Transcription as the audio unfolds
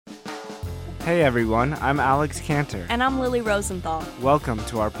Hey everyone, I'm Alex Cantor. And I'm Lily Rosenthal. Welcome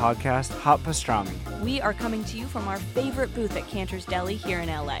to our podcast, Hot Pastrami. We are coming to you from our favorite booth at Cantor's Deli here in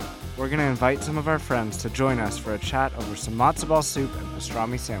LA. We're going to invite some of our friends to join us for a chat over some matzo ball soup and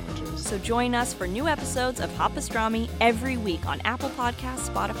pastrami sandwiches. So join us for new episodes of Hot Pastrami every week on Apple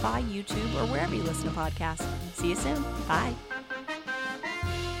Podcasts, Spotify, YouTube, or wherever you listen to podcasts. See you soon. Bye.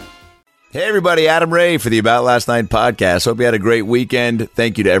 Hey everybody, Adam Ray for the About Last Night podcast. Hope you had a great weekend.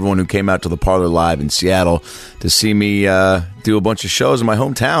 Thank you to everyone who came out to the Parlor Live in Seattle to see me do a bunch of shows in my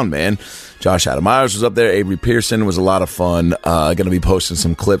hometown, man. Josh Adam Myers was up there. Avery Pearson was a lot of fun. Going to be posting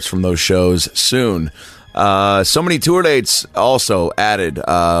some clips from those shows soon. So many tour dates also added.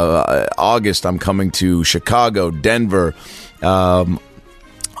 August, I'm coming to Chicago, Denver,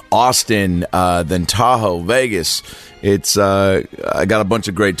 Austin, then Tahoe, Vegas. I got a bunch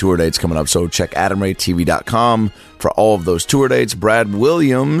of great tour dates coming up, so check AdamRayTV.com for all of those tour dates. Brad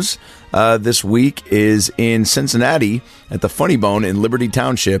Williams this week is in Cincinnati at the Funny Bone in Liberty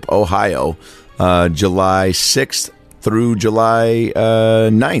Township, Ohio, July 6th through July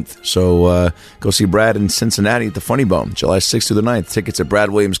 9th. So go see Brad in Cincinnati at the Funny Bone, July 6th through the 9th. Tickets at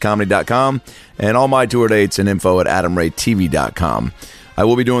BradWilliamsComedy.com and all my tour dates and info at AdamRayTV.com. I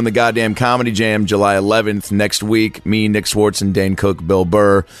will be doing the goddamn Comedy Jam July 11th next week. Me, Nick Swartz, and Dane Cook, Bill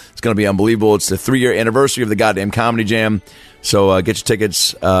Burr. It's going to be unbelievable. It's the 3-year anniversary of the goddamn Comedy Jam. So get your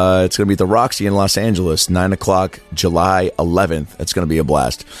tickets. It's going to be at the Roxy in Los Angeles, 9 o'clock, July 11th. It's going to be a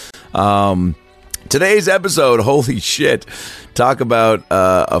blast. Today's episode, holy shit. Talk about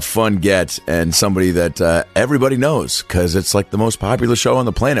a fun get and somebody that everybody knows because it's like the most popular show on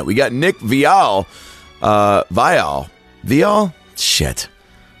the planet. We got Nick Viall. Viall? Shit.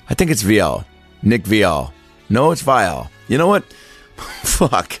 I think it's Viall. Nick Viall. No, it's Viall. You know what?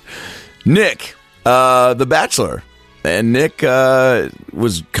 Fuck. Nick, The Bachelor. And Nick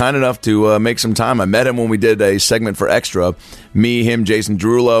was kind enough to make some time. I met him when we did a segment for Extra. Me, him, Jason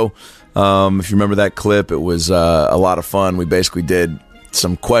Derulo. If you remember that clip, it was a lot of fun. We basically did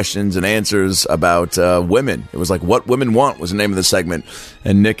some questions and answers about women. It was like What Women Want was the name of the segment.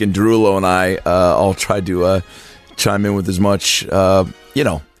 And Nick and Derulo and I all tried to chime in with as much,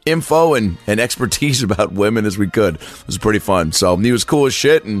 info and expertise about women as we could. It was pretty fun. So he was cool as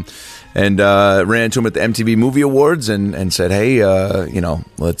shit and ran into him at the MTV Movie Awards and said, hey,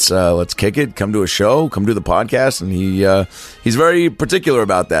 let's kick it. Come to a show. Come do the podcast. And he's very particular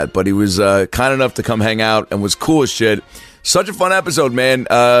about that. But he was kind enough to come hang out and was cool as shit. Such a fun episode, man.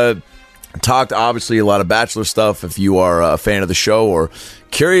 Talked, obviously, a lot of Bachelor stuff. If you are a fan of the show or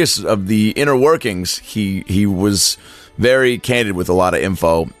curious of the inner workings, he was very candid with a lot of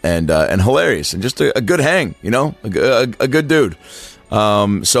info and hilarious and just a good hang, a good dude.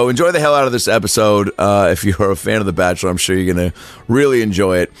 So enjoy the hell out of this episode. If you're a fan of The Bachelor, I'm sure you're going to really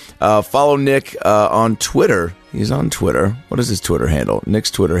enjoy it. Follow Nick on Twitter. He's on Twitter. What is his Twitter handle?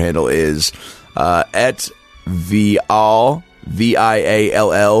 Nick's Twitter handle is at Viall,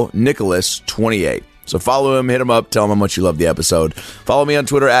 Viall, Nicholas28. So follow him, hit him up, tell him how much you love the episode. Follow me on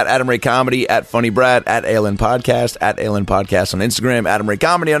Twitter at Adam Ray Comedy, at Funny Brad, at ALN Podcast on Instagram, Adam Ray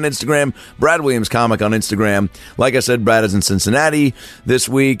Comedy on Instagram, Brad Williams Comic on Instagram. Like I said, Brad is in Cincinnati this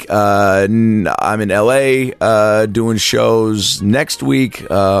week. I'm in LA doing shows next week.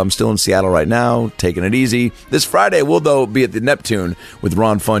 I'm still in Seattle right now, taking it easy. This Friday, we'll, though, be at the Neptune with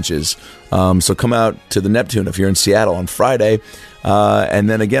Ron Funches. So come out to the Neptune if you're in Seattle on Friday. And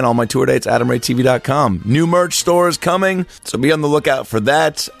then again, all my tour dates, AdamRayTV.com. New merch store is coming, so be on the lookout for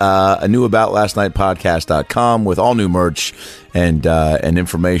that. A new AboutLastNightPodcast.com with all new merch and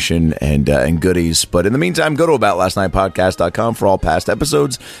information and goodies. But in the meantime, go to AboutLastNightPodcast.com for all past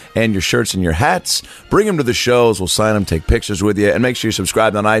episodes and your shirts and your hats. Bring them to the shows. We'll sign them, take pictures with you, and make sure you're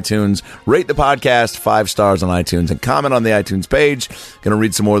subscribed on iTunes. Rate the podcast 5 stars on iTunes and comment on the iTunes page. Going to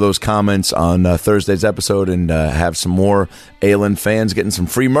read some more of those comments on Thursday's episode and have some more ALN fans getting some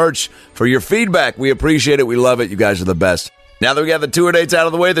free merch for your feedback. We appreciate it. We love it. You guys are the best. Now that we got the tour dates out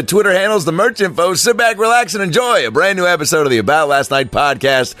of the way, the Twitter handles, the merch info, sit back, relax, and enjoy a brand new episode of the About Last Night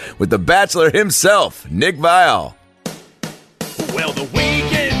podcast with the Bachelor himself, Nick Viall. Well, the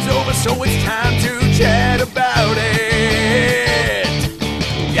weekend's over, so it's time to chat about it.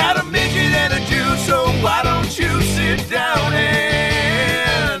 Got a midget and a Jew, so why don't you sit down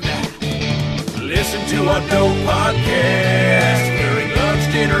and listen to our dope podcast during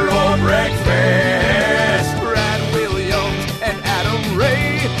lunch, dinner, or breakfast. Brad Williams and Adam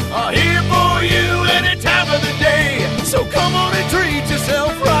Ray are here for you any time of the day. So come on and treat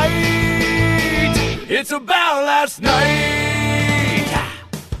yourself right. It's About Last Night.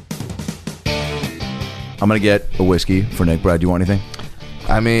 I'm going to get a whiskey for Nick. Brad, do you want anything?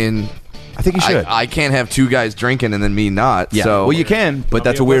 I mean, I think you should. I can't have two guys drinking and then me not. Yeah. So Well, you can, but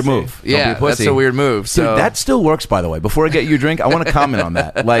that's a weird move. Don't be yeah, a pussy. that's a weird move. So Dude, that still works, by the way. Before I get you a drink, I want to comment on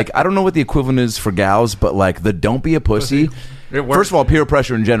that. Like, I don't know what the equivalent is for gals, but like the don't be a pussy. It works. First of all, peer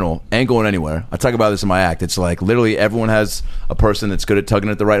pressure in general ain't going anywhere. I talk about this in my act. It's like literally everyone has a person that's good at tugging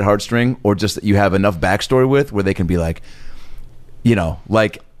at the right heartstring, or just that you have enough backstory with where they can be like, you know,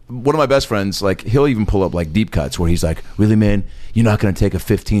 like one of my best friends, like he'll even pull up like deep cuts where he's like, really, man, you're not going to take a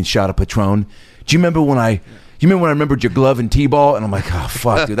 15 shot of Patron? Do you remember when I remembered your glove and T-ball? And I'm like, oh,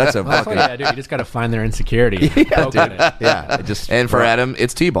 fuck, dude, that's a That's fucking... what, yeah, dude, you just got to find their insecurity. Yeah, dude. Yeah, it just... and for Adam,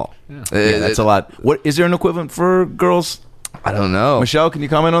 it's T-ball. Yeah, that's a lot. What is there an equivalent for girls? I don't know. Michelle, can you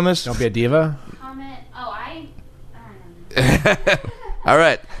comment on this? Don't be a diva. Comment. Oh, I don't know. All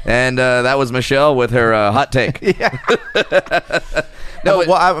right, and that was Michelle with her hot take. No,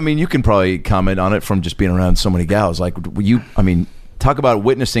 well, I mean, you can probably comment on it from just being around so many gals. Like, talk about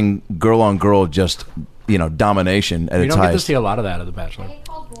witnessing girl on girl, just domination at You its don't get to highest. see a lot of that at The Bachelor. I get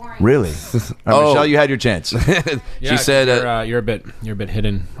called boring. Really? All right, Oh. Michelle, you had your chance. Yeah, said, you're a bit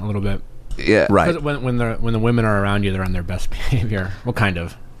hidden a little bit. Yeah, Right. 'Cause when the women are around you, they're on their best behavior. Well, kind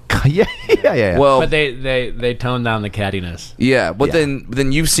of. yeah. Well, But they tone down the cattiness. yeah, but Yeah.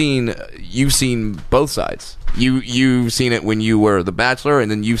 then you've seen both sides. You've seen it when you were the Bachelor,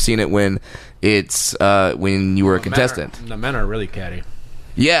 and then you've seen it when it's when you were a contestant. The men are really catty.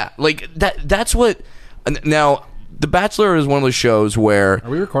 Yeah, like that's what. Now, The Bachelor is one of those shows where. Are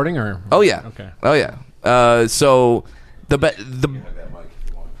we recording or? Oh yeah. Okay. Oh yeah. So the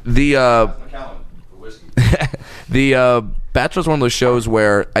Bachelor's one of those shows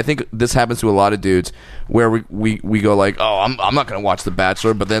where I think this happens to a lot of dudes where we go like, oh, I'm not gonna watch The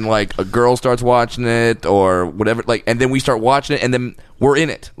Bachelor, but then like a girl starts watching it or whatever, like, and then we start watching it and then we're in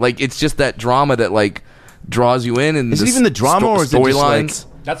it. Like, it's just that drama that like draws you in. And Is it even the drama or is it just like... storylines?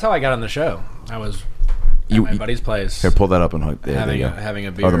 That's how I got on the show. I was at my buddy's place. Here, pull that up and hug. There having you a go. having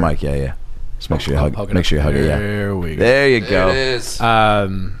a beer. Oh, the mic, yeah. Just make sure you hug. Poke it Make up. sure you hug it. Yeah. There we go. There you There go. it is.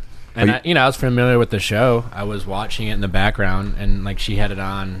 And I was familiar with the show. I was watching it in the background, and like she had it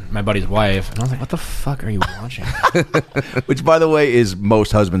on, my buddy's wife, and I was like, "What the fuck are you watching?" Which, by the way, is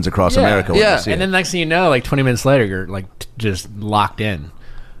most husbands across America. When Yeah. they see And it. then next thing you know, like 20 minutes later, you're like just locked in.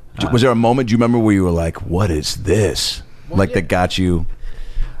 Was there a moment, do you remember, where you were like, what is this? That got you...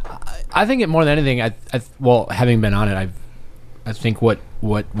 I think it more than anything. Having been on it, I think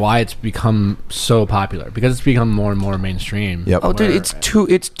why it's become so popular because it's become more and more mainstream. Yep. Oh, dude, Where-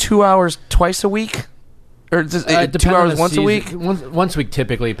 it's 2 hours twice a week, or just, Depending 2 on hours the once a season. week. Once a week,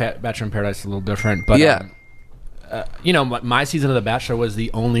 typically. Bachelor in Paradise is a little different, but Yeah. my season of The Bachelor was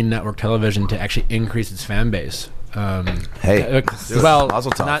the only network television to actually increase its fan base. Hey. Well,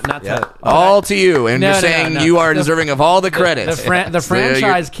 Mazel tov. not Yeah. to All to you, and No, you're no, saying no. you are The- deserving of all the credit. the So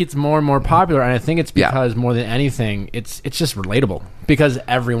franchise keeps more and more popular, and I think it's Yeah. because more than anything, it's just relatable because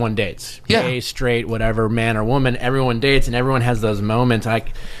everyone dates, Yeah. gay, straight, whatever, man or woman, everyone dates, and everyone has those moments.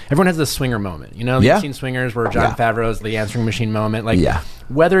 Like everyone has the swinger moment, you know. Yeah. You've seen Swingers where John Favreau's the answering machine moment, like Yeah.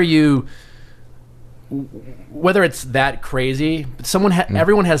 whether it's that crazy,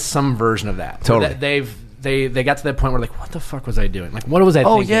 everyone has some version of that. Totally. That they got to that point where like, what the fuck was I doing? Like, what was I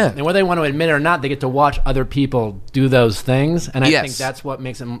thinking? yeah. And whether they want to admit it or not, they get to watch other people do those things, and I Yes. think that's what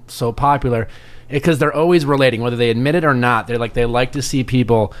makes them so popular, because they're always relating, whether they admit it or not. They like to see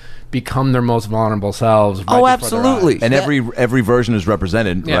people become their most vulnerable selves. Right Oh, before their absolutely. eyes. And every version is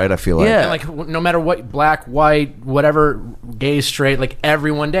represented, Yeah. right? I feel like. Yeah. And like no matter what, black, white, whatever, gay, straight, like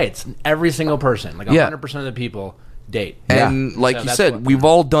everyone dates. Every single person, like 100% of the people date. And like So you that's said, what- we've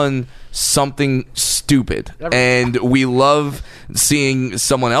all done something stupid, and we love seeing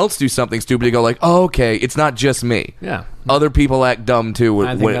someone else do something stupid to go like, oh, okay, it's not just me. Yeah. Other people act dumb too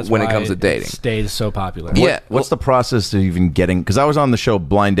I think when that's it why comes to dating. it stays so popular. Yeah. What's the process to even getting? Because I was on the show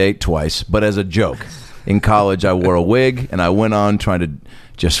Blind Date twice, but as a joke. In college, I wore a wig and I went on trying to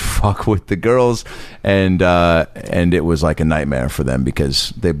just fuck with the girls, and it was like a nightmare for them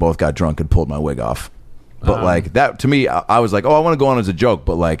because they both got drunk and pulled my wig off. But like that to me, I was like, oh, I want to go on as a joke.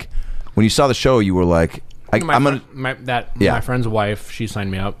 But like when you saw the show, you were like, my friend's wife, she signed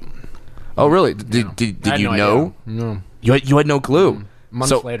me up. Oh, really? Did I had you no know? idea. No. You had no clue.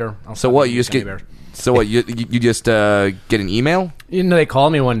 Months later. I'll So stop what? eating You just gummy get. bears. So what? You just get an email? You know, they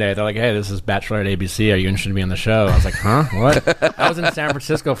called me one day. They're like, "Hey, this is Bachelor at ABC. Are you interested to be on the show?" I was like, "Huh? What?" I was in San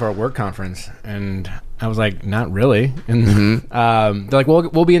Francisco for a work conference, and I was like, "Not really." And they're like,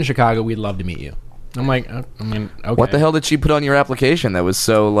 "We'll be in Chicago. We'd love to meet you." I'm like, "I mean, okay." What the hell did she put on your application that was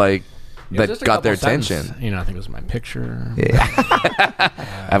so like that got their attention. You know, I think it was my picture.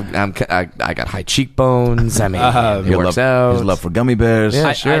 I got high cheekbones. I mean, it Your works love, out. his love for gummy bears. Yeah.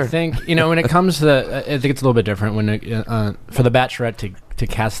 I Sure. think, you know, when it comes to I think it's a little bit different when for the Bachelorette to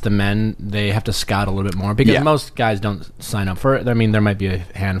cast the men, they have to scout a little bit more because Yeah. most guys don't sign up for it. I mean, there might be a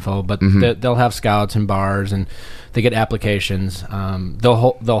handful, but they'll have scouts and bars, and they get applications. They'll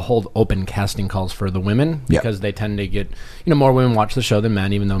hold open casting calls for the women Yeah. because they tend to get, you know, more women watch the show than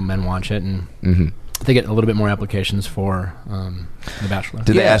men, even though men watch it, and they get a little bit more applications for the Bachelor.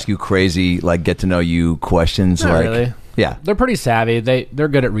 Did they ask you crazy, like, get to know you questions? Not like, really. Yeah. They're pretty savvy. They're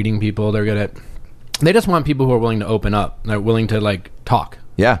good at reading people. They're good at. They just want people who are willing to open up. They're willing to like talk.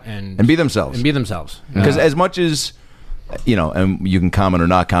 Yeah. And be themselves. And be themselves. Because as much as, you know, and you can comment or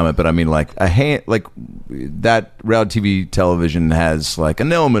not comment, but I mean, like, like that reality TV television has like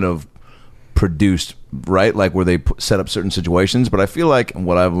an element of produced, right? Like where they set up certain situations. But I feel like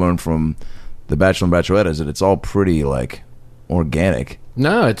what I've learned from The Bachelor and Bachelorette is that it's all pretty like organic.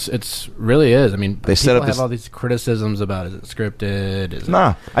 No, it's really is. I mean, They set people up have this- all these criticisms about is it scripted? Is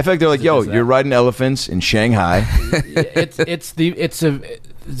Nah, I feel like they're like, yo, is that- you're riding elephants in Shanghai.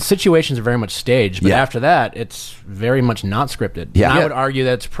 Situations are very much staged, but Yeah. after that, it's very much not scripted. Yeah. And I Yeah. would argue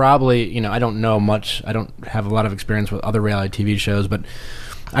that's probably, you know, I don't know much. I don't have a lot of experience with other reality TV shows, but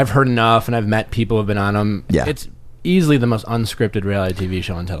I've heard enough, and I've met people who've been on them. Yeah. It's easily the most unscripted reality TV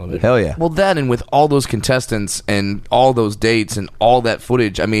show on television. Hell yeah. Well, that and with all those contestants and all those dates and all that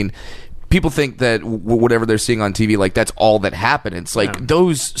footage, I mean, people think that whatever they're seeing on TV, like that's all that happened. It's like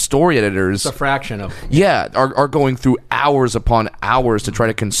those story editors, It's a fraction of. yeah, are going through hours upon hours to try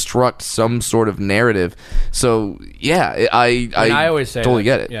to construct some sort of narrative. So yeah, I always say totally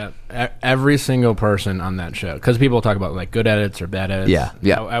that, get it. Yeah, every single person on that show, because people talk about like good edits or bad edits. Yeah,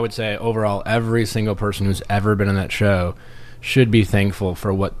 yeah. I would say overall, every single person who's ever been on that show should be thankful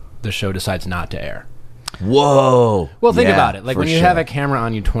for what the show decides not to air. Whoa. Well, think Yeah, about it. Like for when you sure. have a camera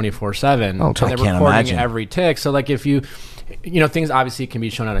on you 24/7, Oh, and I they're can't recording imagine. every tick. So like if you know, things obviously can be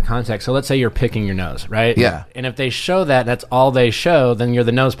shown out of context. So let's say you're picking your nose, right? Yeah. And if they show that, that's all they show, then you're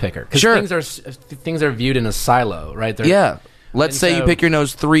the nose picker. Because Sure. things are viewed in a silo, right? They're, Yeah. Let's And say you so- pick your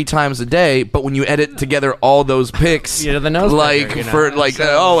nose 3 times a day, but when you edit together all those picks, You're the nose like picker, you know? for like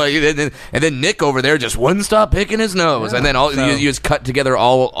So- and then Nick over there just wouldn't stop picking his nose, and then you just cut together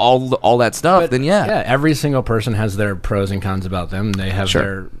all that stuff. But, then yeah, every single person has their pros and cons about them. They have Sure.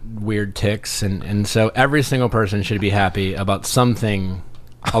 their weird ticks, and so every single person should be happy about something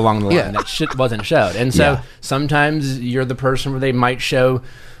along the line Yeah. that shit wasn't showed. And so Yeah. sometimes you're the person where they might show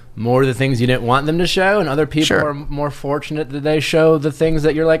more of the things you didn't want them to show, and other people Sure. are more fortunate that they show the things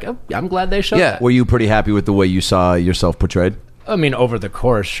that you're like, oh, I'm glad they showed Yeah. that. Were you pretty happy with the way you saw yourself portrayed? I mean, over the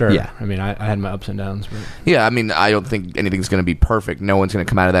course, sure. Yeah. I mean, I had my ups and downs. But yeah. I mean, I don't think anything's going to be perfect. No one's going to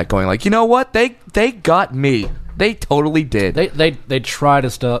come out of that going like, you know what, they got me. They totally did. they try to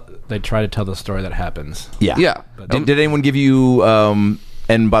tell the story that happens. Yeah. Yeah. Did anyone give you?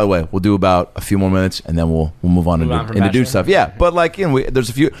 And by the way, we'll do about a few more minutes, and then we'll move on Move on into from dude Bachelor? stuff. Yeah, but like, you know, there's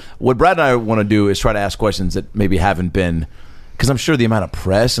a few. What Brad and I want to do is try to ask questions that maybe haven't been, because I'm sure the amount of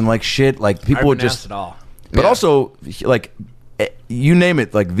press and like shit, like people I would wouldn't just. ask it all. But Yeah. also, like, you name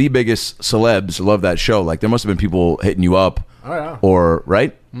it, like the biggest celebs love that show. Like, there must have been people hitting you up, Oh, yeah. or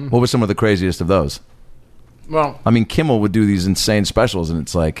right. What was some of the craziest of those? Well, I mean, Kimmel would do these insane specials, and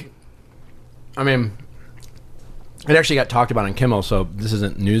it's like, I mean, it actually got talked about on Kimmel, so this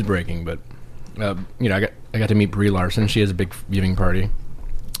isn't news breaking, but you know, I got to meet Brie Larson. She has a big viewing party,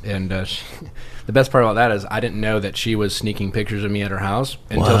 and the best part about that is I didn't know that she was sneaking pictures of me at her house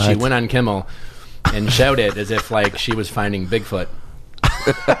until she What? went on Kimmel and showed it as if like she was finding Bigfoot.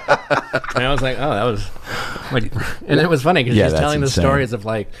 And I was like, oh, that was like, and it was funny because Yeah, she's that's telling the insane. stories of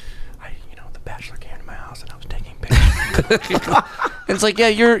like, the Bachelor came to my house and I was taking pictures. It's like, yeah,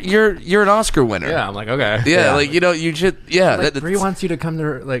 you're an Oscar winner. Yeah, I'm like, okay. Yeah, like, you know, you should, yeah. Like, that- Bree wants you to come to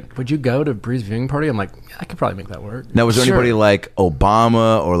her. Like, would you go to Bree's viewing party? I'm like, I could probably make that work. now was there Sure. anybody like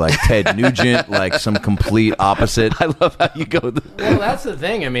Obama or like Ted Nugent, like some complete opposite? I love how you go. Well, that's the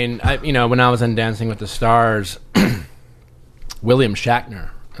thing. I mean, when I was on Dancing with the Stars, William Shatner.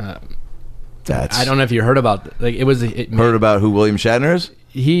 That's I don't know if you heard about. Like, it was. heard about who William Shatner is.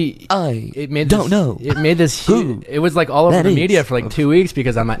 It made don't know It made this. who It was like all over that the is. media for like 2 weeks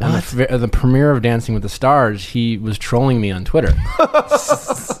because on the premiere of Dancing with the Stars, he was trolling me on Twitter.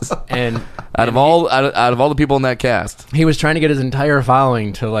 And Out of all the people in that cast, he was trying to get his entire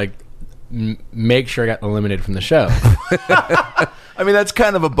following to like make sure I got eliminated from the show. I mean, that's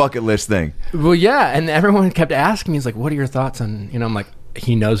kind of a bucket list thing. Well, yeah, and everyone kept asking me, he's like, what are your thoughts on, I'm like,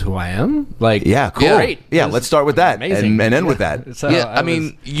 he knows who I am. Like, Yeah, cool. Great. Yeah, It was let's start with that amazing. and end with that. So Yeah, I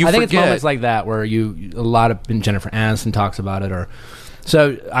mean, you I think it's forget- moments like that where a lot of Jennifer Aniston talks about it, or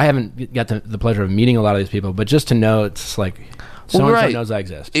so I haven't got the pleasure of meeting a lot of these people, but just to know it's like so-and-so right. knows I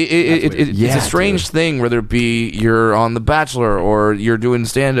exist. It's Yeah, a strange dude. thing, whether it be you're on The Bachelor or you're doing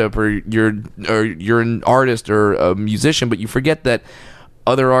stand up or you're an artist or a musician, but you forget that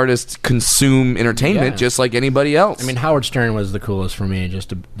other artists consume entertainment Yeah. just like anybody else. I mean, Howard Stern was the coolest for me,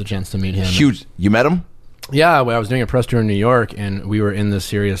 just the chance to meet him. Huge. You met him? Yeah, well, I was doing a press tour in New York, and we were in this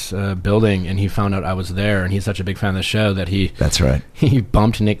Sirius building, and he found out I was there, and he's such a big fan of the show that That's right. he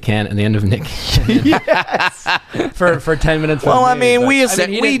bumped Nick Cannon at the end of Nick Cannon for 10 minutes. Well, with I me, mean, but- we I said-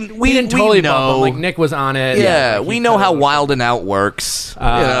 mean, we- he didn't we totally bump know. him. Like Nick was on it. yeah, like, we he know how totally- Wild and Out works.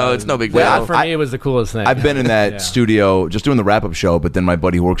 It's no big deal. well, For me, it was the coolest thing. I've been in that Yeah. studio just doing the wrap-up show, but then my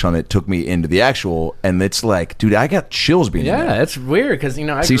buddy who works on it took me into the actual, and it's like, dude, I got chills being in Yeah, there. it's weird because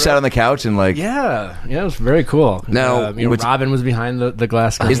I So you grew sat up- on the couch and like, Yeah, it was very cool. Now, what's- Robin was behind the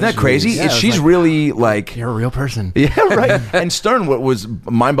glass screen. isn't that crazy? Yeah, it was She's like, really like, you're a real person. yeah, right. And Stern, what was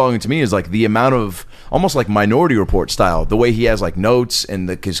mind-boggling to me is like the amount of almost like Minority Report style, the way he has like notes and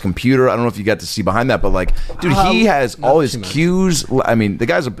his computer. I don't know if you got to see behind that, but like, dude, he has not all his too much. cues. I mean, the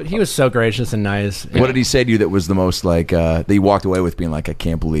guy's a. He was so gracious and nice. What did he say to you that was the most like that you walked away with being like, I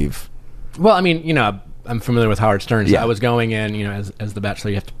can't believe? Well, I mean, I'm familiar with Howard Stern. So Yeah. I was going in, as the Bachelor,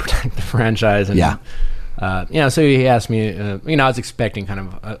 you have to protect the franchise. And, Yeah. So he asked me, I was expecting kind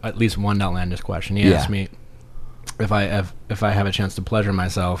of at least one outlandish question. He Yeah. asked me if I have a chance to pleasure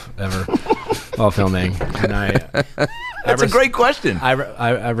myself ever while filming. And That's a great question.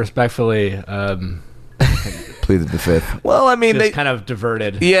 I respectfully Pleaded the fifth. Well, I mean, just kind of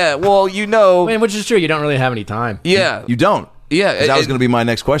diverted. yeah, well, I mean, which is true. You don't really have any time. yeah, You don't. yeah. 'Cause that was going to be my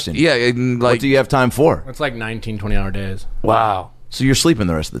next question. yeah, and What like, do you have time for? It's like 19, 20-hour days. wow. So you're sleeping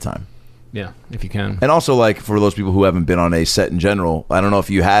the rest of the time. Yeah, if you can. And also, like, for those people who haven't been on a set in general, I don't know if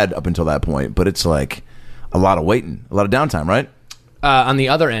you had up until that point, but it's like a lot of waiting, a lot of downtime, right? On the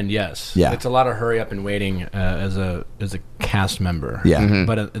other end, yes. Yeah. It's a lot of hurry up and waiting as a cast member. Yeah. Mhm.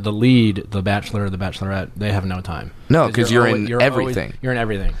 But the lead, the Bachelor or the Bachelorette, they have no time. No, 'cause you're always- in everything. You're in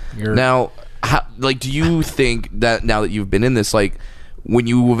everything. You're Now, how, like, do you think that now that you've been in this, like, when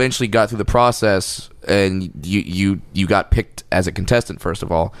you eventually got through the process and you got picked as a contestant, first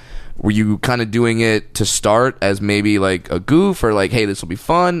of all, were you kind of doing it to start as maybe like a goof or like, hey, this will be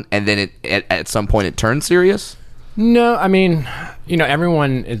fun, and then at some point it turned serious? No, I mean,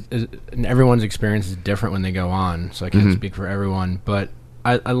 everyone everyone's experience is different when they go on, so I can't speak for everyone. But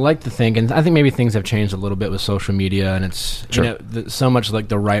I like to think, and I think maybe things have changed a little bit with social media, and it's so much like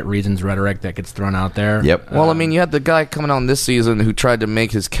the right reasons rhetoric that gets thrown out there. Yep. Well, I mean, you had the guy coming on this season who tried to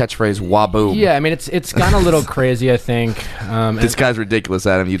make his catchphrase "waboom." Yeah, I mean, it's gone a little crazy, I think. This guy's ridiculous,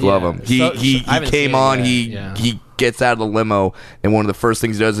 Adam. You'd love him. He So- he I haven't came seen it on. yet, He yeah. he gets out of the limo, and one of the first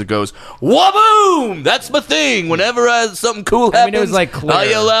things he does is goes "waboom." That's my thing. Whenever something cool happens, I mean, it was, like, clear. I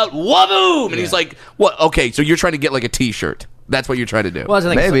yell out "waboom," and he's like, "What? Okay, so you're trying to get like a T-shirt? That's what you're trying to do." Well, that's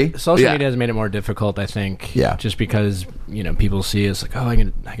the thing. Maybe. Social Yeah. media has made it more difficult, I think. Yeah. Just because people see it's like, oh, I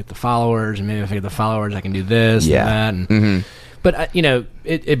get the followers, and maybe if I get the followers, I can do this Yeah. and that. And, But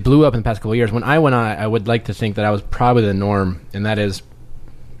it blew up in the past couple of years. When I went on, I would like to think that I was probably the norm, and that is,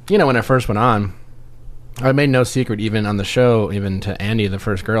 when I first went on, I made no secret, even on the show, even to Andy, the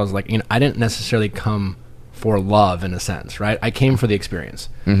first girl, is like, I didn't necessarily come for love in a sense, right? I came for the experience.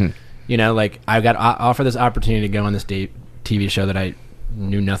 Like I got offered this opportunity to go on this TV show that I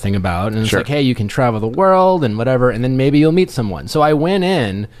knew nothing about, and it's Sure. like, hey, you can travel the world and whatever, and then maybe you'll meet someone. So I went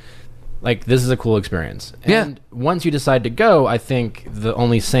in like, this is a cool experience. Yeah. And once you decide to go, I think the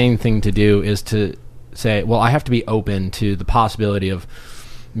only sane thing to do is to say, well, I have to be open to the possibility of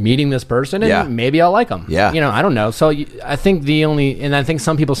meeting this person, and Yeah. maybe I'll like them. Yeah. I don't know. So I think I think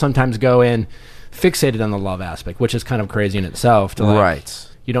some people sometimes go in fixated on the love aspect, which is kind of crazy in itself. To Right.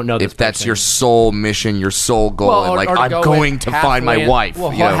 You don't know this If that's person. your sole mission, your sole goal, and like, or to I'm go going in to find my halfway in- wife.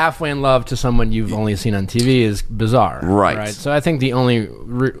 Well, you know? halfway in love to someone you've only seen on TV is bizarre. Right. So I think the only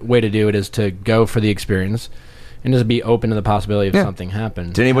way to do it is to go for the experience and just be open to the possibility of something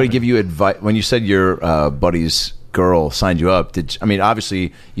happening. Did anybody give you advice when you said your buddy's girl signed you up?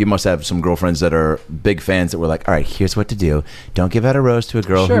 Obviously you must have some girlfriends that are big fans that were like, all right, here's what to do. Don't give out a rose to a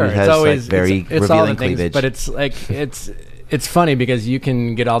girl Sure, who has it's always very it's all the revealing things, cleavage. but it's like it's funny because you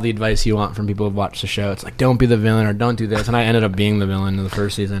can get all the advice you want from people who've watched the show. It's like, don't be the villain or don't do this, and I ended up being the villain in the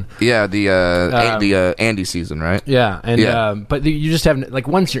first season. Yeah, the Andy season, right? Yeah, and Yeah. but you just have like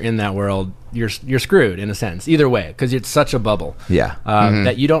once you're in that world, you're screwed in a sense either way because it's such a bubble. Yeah.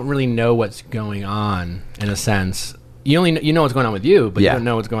 That you don't really know what's going on in a sense you know what's going on with you, but Yeah. you don't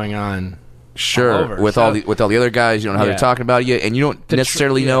know what's going on. Sure, all over. with So- all the other guys, you don't know how they're Yeah. talking about you, and you don't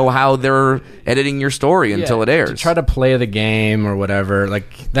necessarily know how they're editing your story until it airs. To try to play the game or whatever,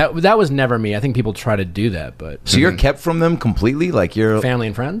 like that was never me. I think people try to do that, but So you're kept from them completely? Like you're, family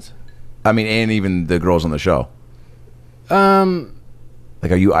and friends. I mean, and even the girls on the show.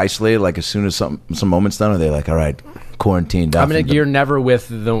 Like, are you isolated? Like, as soon as some moments done, are they like, all right, quarantined I off? mean, you're never with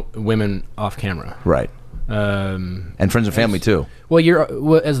the women off camera. right. And friends and family too.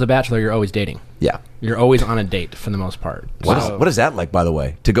 Well, as the Bachelor, you're always dating. Yeah. You're always on a date for the most part. What is that like, by the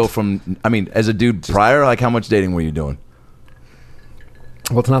way? To go from, I mean, as a dude prior, like, how much dating were you doing?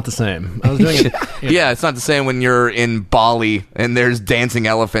 Well, it's not the same. I was doing it. Yeah, it's not the same when you're in Bali and there's dancing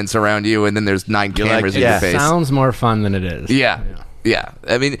elephants around you, and then there's 9 cameras in yeah. your face. Sounds more fun than it is. Yeah.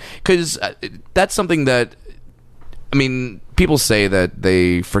 I mean, because that's something that, I mean, people say that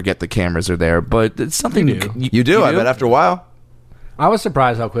they forget the cameras are there, but it's something You do, I bet, after a while. I was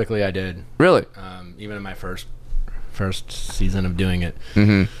surprised how quickly I did. Really? Even in my first season of doing it.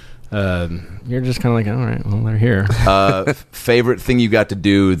 Mm-hmm. You're just kind of like, all right, well, they're here. Favorite thing you got to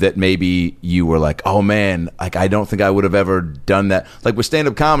do that maybe you were like, oh man, like I don't think I would have ever done that. Like with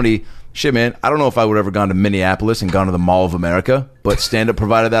stand-up comedy, shit, man, I don't know if I would have ever gone to Minneapolis and gone to the Mall of America, but stand-up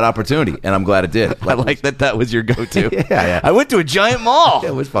provided that opportunity, and I'm glad it did. I like that was your go-to. Yeah. I went to a giant mall.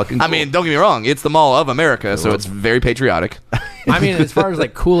 It was fucking I cool. mean, don't get me wrong. It's the Mall of America, so it's very patriotic. I mean, as far as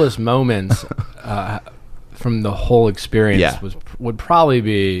like coolest moments from the whole experience Yeah. would probably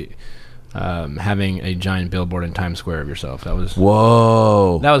be having a giant billboard in Times Square of yourself. That was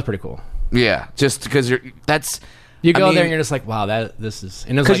pretty cool. Yeah, just because You go I mean- there and you're just like, wow, this is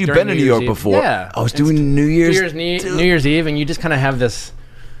and it was because like you've during been in New New York Year's Eve. before. Yeah, I was It's doing New Year's. New Year's Eve, and you just kind of have this.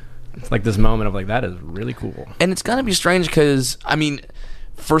 It's like this moment of like that is really cool. And it's gotta be strange because, I mean,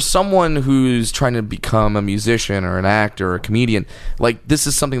 for someone who's trying to become a musician or an actor or a comedian, like this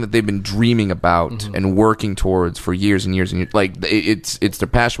is something that they've been dreaming about and working towards for years and years and years. Like it's their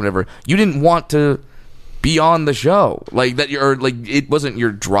passion, whatever. You didn't want to be on the show, like that. You're like it wasn't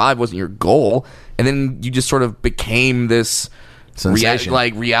your drive, wasn't your goal, and then you just sort of became this Sensation.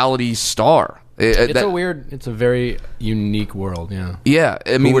 reality star. It's a very unique world. Yeah. Yeah,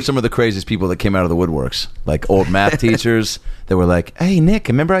 I Who mean, were some of the craziest people that came out of the woodworks? Like old math teachers that were like, hey, Nick,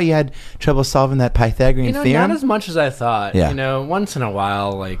 remember how you had trouble solving that Pythagorean theorem? Not as much as I thought. Yeah. Once in a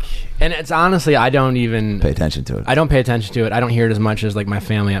while, like, and it's honestly, I don't even Pay attention to it. I don't pay attention to it. I don't hear it as much as like my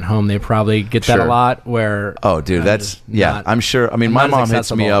family at home. They probably get that Sure. a lot. Where Oh, dude, I'm that's just yeah. I'm sure. I mean, I'm my not as mom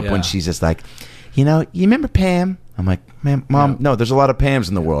hits me accessible, up yeah. when she's just like, you remember Pam? I'm like, Mom, no. There's a lot of Pams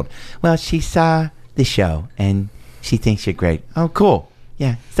in the world. Well, she saw the show and she thinks you're great. Oh, cool.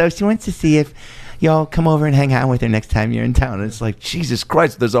 Yeah. So she wants to see if y'all come over and hang out with her next time you're in town. And it's like, Jesus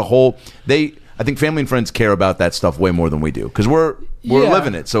Christ. There's a whole. I think family and friends care about that stuff way more than we do because we're Yeah.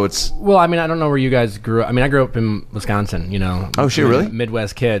 living it. So it's. Well, I mean, I don't know where you guys grew up. I mean, I grew up in Wisconsin. Oh, shit, really?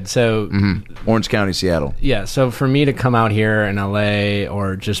 Midwest kid. So Orange County, Seattle. yeah. So for me to come out here in LA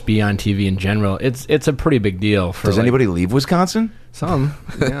or just be on TV in general, it's a pretty big deal. For Does like, anybody leave Wisconsin? Some?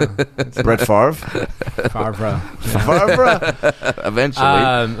 Yeah. Brett Favre? Favre. Favre?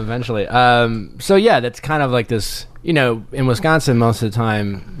 eventually. Eventually. So yeah, that's kind of like this. In Wisconsin, most of the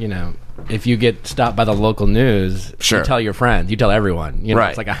time, if you get stopped by the local news, Sure. you tell your friends, you tell everyone. Right.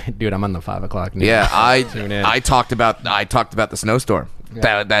 It's like, dude, I'm on the 5 o'clock news. Yeah, Tune in. I talked about the snowstorm.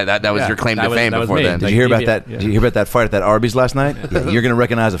 That was Yeah, your claim that to was- fame that was before me. then. Did Like, you hear about yeah. that? Did you hear about that fight at that Arby's last night? Yeah, you're gonna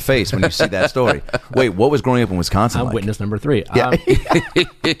recognize a face when you see that story. Wait, what was growing up in Wisconsin I'm like? witness number 3. Yeah.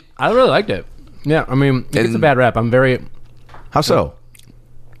 I really liked it. Yeah, I mean, it gets a bad rap. I'm very How so?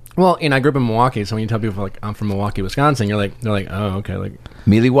 well. I grew up in Milwaukee, so when you tell people like I'm from Milwaukee, Wisconsin, they're like, oh, okay, like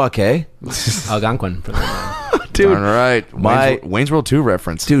Milwaukee, Algonquin for the dude. All right, My- Wayne's World 2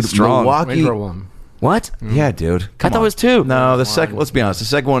 reference, Dude, strong. Milwaukee. one. What? Yeah, dude. I Come thought on. it was 2. No, the second. Let's be honest. The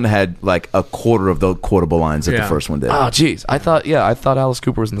second one had like a quarter of the quotable lines that the Yeah. first one did. Oh, jeez. I thought Alice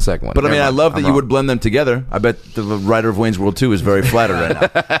Cooper was in the second one. But I mean, Never I mind. love that I'm you wrong. would blend them together. I bet the writer of Wayne's World 2 is very flattered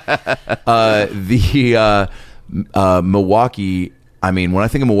right now. Milwaukee. I mean, when I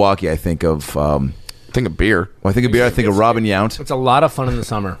think of Milwaukee, I think of. Think of beer. When I think of beer, I think of Robin Yount. It's a lot of fun in the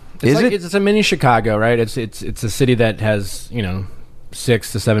summer. It's Is like, it? It's a mini Chicago, right? It's a city that has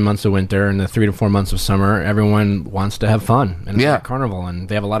 6 to 7 months of winter and the 3 to 4 months of summer. Everyone wants to have fun, and it's Yeah. like carnival, and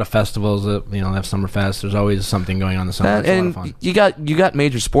they have a lot of festivals. That, they have Summerfest. There's always something going on in the summer. It's a lot of And fun. you got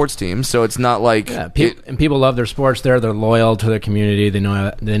major sports teams, so it's not like Yeah, and people love their sports there. They're loyal to their community. They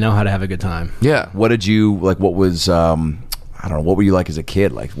know how to have a good time. yeah. What did you like? What was I don't know. What were you like as a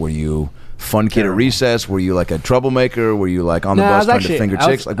kid? Like, were you fun kid at recess? Were you like a troublemaker? Were you like on the No, I bus was trying actually- to finger I was-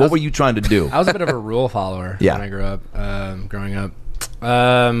 chicks? Like, what were you trying to do? I was a bit of a rule follower Yeah. when I grew up. Growing up,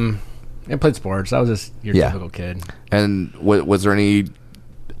 I played sports. I was just your Yeah. typical kid. And was there any,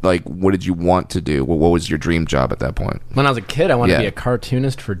 like, what did you want to do? What was your dream job at that point? When I was a kid, I wanted to Yeah. be a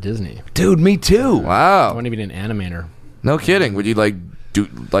cartoonist for Disney. Dude, me too. I Wow. wanted to be an animator. No kidding. Would you do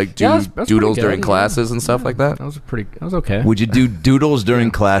Yeah, that's doodles pretty during good, classes and stuff like that? I was okay. Would you do doodles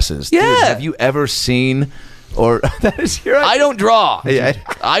during classes? Dude, Yeah. have you ever seen or that is your I don't draw. Yeah.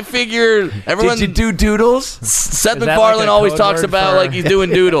 I figure everyone. Did you do doodles? Seth Is that MacFarlane like a always code talks word about for- like he's doing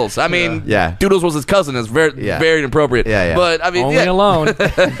doodles. I mean, Yeah. Doodles was his cousin. It's very inappropriate. Yeah, yeah. But I mean, Only yeah. alone.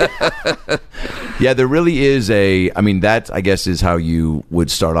 Yeah, there really is I mean, that I guess is how you would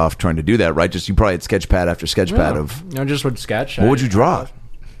start off trying to do that, right? Just you probably had sketchpad after sketchpad of I just would sketch. what would you draw?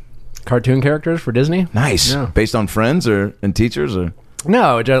 Cartoon characters for Disney? Nice. Yeah. Based on friends and teachers or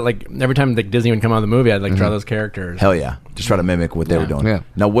No, just, like every time like Disney would come out of the movie, I'd like draw those characters. hell yeah. Just try to mimic what they were doing. Yeah.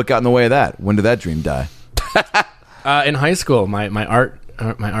 Now what got in the way of that? When did that dream die? In high school, my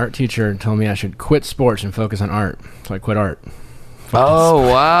art teacher told me I should quit sports and focus on art. So I quit art. Oh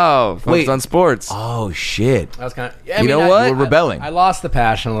wow! Focused Wait. on sports. Oh shit. I was kind of. You know what? You were rebelling. I lost the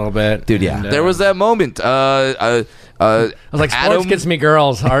passion a little bit, Dude, yeah. and, There was that moment. I was like, sports Adam- gets me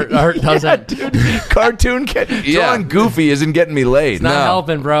girls. Art doesn't. Dude, cartoon Yeah. drawing Goofy isn't getting me laid. Not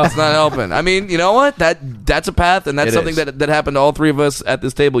helping, bro. It's not helping. I mean, you know what? That's a path, and that's It something is. that happened to all three of us at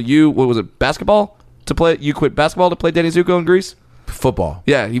this table. What was it? Basketball to play? You quit basketball to play Danny Zuko in Greece? Football.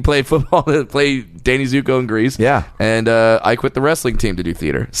 Yeah, he played football to play Danny Zuko in Greece. Yeah. And I quit the wrestling team to do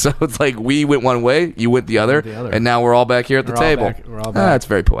theater. So it's like we went one way, you went the other, and now we're all back here at the We're all table. back. We're all back. It's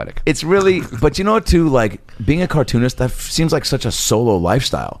very poetic. It's really, but you know what, too? Like, being a cartoonist, that seems like such a solo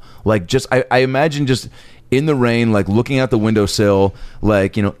lifestyle. Like, just, I imagine just in the rain, like, looking out the windowsill,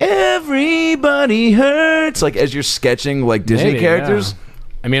 like, you know, everybody hurts, like, as you're sketching, like, Disney Maybe, characters. yeah.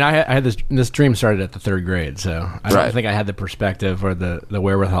 I mean, I had this dream started at the third grade, so I don't Right. think I had the perspective or the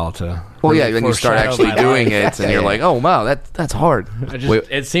wherewithal to. Well, yeah, then you start foreshadow actually my doing life. it, and you're like, oh, wow, that's hard.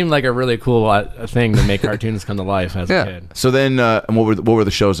 It seemed like a really cool thing to make cartoons come to life as Yeah. a kid. So then, and what were the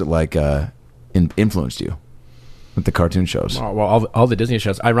shows that, like, influenced you? With the cartoon shows? Well, all the Disney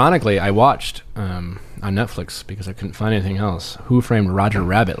shows. Ironically, I watched on Netflix because I couldn't find anything else. Who Framed Roger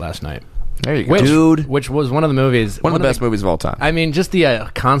Rabbit last night? There you go. Which, Dude. which was one of the movies. One of the best movies of all time. I mean, just the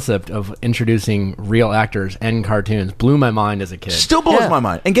concept of introducing real actors and cartoons blew my mind as a kid. Still blows Yeah. my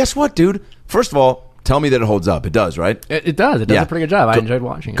mind. And guess what, dude? First of all, tell me that it holds up. It does, right? It does. It does Yeah. a pretty good job. I Go- enjoyed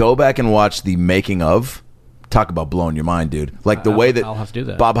watching it. Go back and watch the making of. Talk about blowing your mind, dude. Like the way that I'll have to do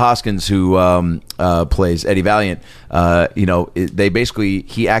that. Bob Hoskins, who plays Eddie Valiant, they basically,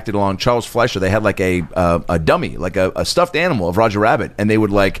 he acted along Charles Fleischer. They had like a dummy, like a stuffed animal of Roger Rabbit, and they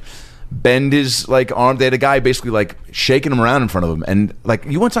would like bend his like arm. They had a guy basically like shaking him around in front of him, and like,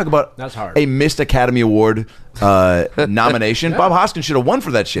 you want to talk about That's hard. a missed Academy Award nomination? Bob Hoskins should have won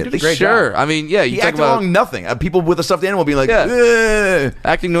for that shit. Sure. I mean, yeah, you He talk acted about along nothing. People with a stuffed animal being like, Yeah. "Ugh."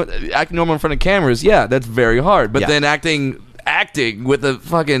 acting normal in front of cameras. Yeah, that's very hard. But Yeah. then acting with a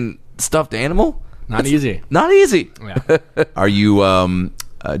fucking stuffed animal, Not easy. not easy. Yeah. Are you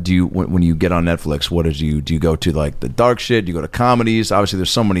do you when you get on Netflix, what do you go to, like the dark shit? Do you go to comedies? Obviously there's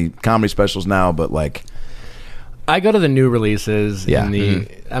so many comedy specials now, but like, I go to the new releases. Yeah.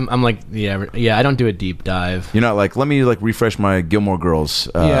 And I'm like, I don't do a deep dive. you're not like, let me like refresh my Gilmore Girls.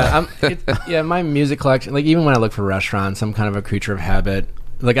 My music collection. Like, even when I look for restaurants, I'm kind of a creature of habit.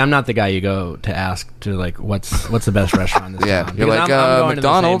 Like, I'm not the guy you go to ask to like what's the best restaurant in this Yeah, town. you're Because like, I'm going to the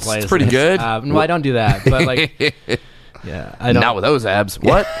same McDonald's, it's places. pretty good. No, I don't do that. But like, yeah, I don't. Not with those abs.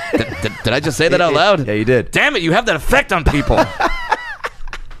 What? did I just say that out loud? Yeah, you did. Damn it! You have that effect on people.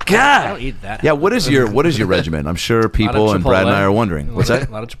 I don't God. eat that. Yeah, what is your regimen? I'm sure A lot of people and Brad and I Chipotle. are wondering. What's that?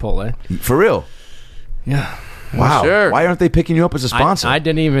 A lot of Chipotle. For real? Yeah. Wow. Sure. Why aren't they picking you up as a sponsor? I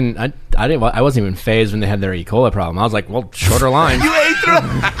didn't even. I wasn't even phased when they had their E. coli problem. I was like, well, shorter line.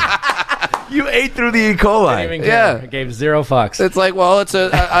 You ate through the E. I coli. didn't even care. Yeah. I gave zero fucks. It's like, well,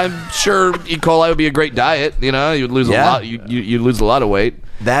 I'm sure E. coli would be a great diet. You know, you'd lose Yeah. a lot. You lose a lot of weight.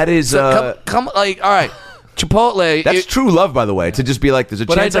 That is So come, like, all right, Chipotle. that's true love, by the way. To just be like, there's a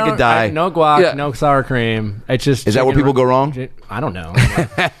But chance I could die. no guac, Yeah. no sour cream. It's just. Is that where chicken people go wrong? I don't know.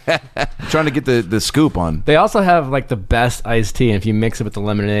 Trying to get the scoop on. They also have like the best iced tea, and if you mix it with the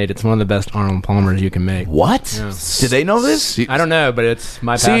lemonade, it's one of the best Arnold Palmers you can make. What? Yeah. Did they know this? See, I don't know, but it's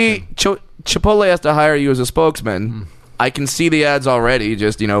my see passion. Chipotle has to hire you as a spokesman. I can see the ads already.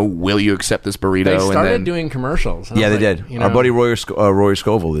 Just, will you accept this burrito? They started and then, doing commercials. and I Yeah, was they like, did. Our buddy Roy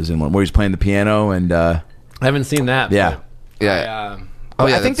Scoville is in one where he's playing the piano and I haven't seen that. yeah. but yeah.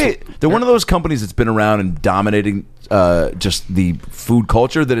 But yeah, I think that's- they're one of those companies that's been around and dominating just the food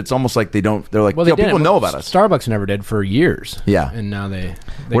culture that it's almost like they're like, Well, they people didn't. know about us. Starbucks never did for years. Yeah. and now they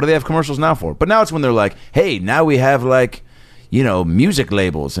What do they have commercials now for? But now it's when they're like, hey, now we have like, music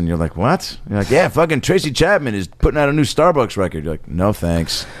labels. And you're like, what? You're like, yeah, fucking Tracy Chapman is putting out a new Starbucks record. You're like, no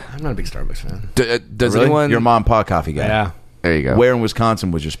thanks. I'm not a big Starbucks fan. Does Really? anyone? You're a mom and pop coffee guy. Yeah, There you go. Where in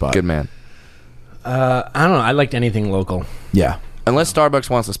Wisconsin was your spot? Good man. I don't know. I liked anything local. Yeah. Unless Starbucks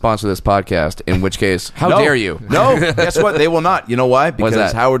wants to sponsor this podcast, in which case, how No. dare you? No, guess what? They will not. You know why? Because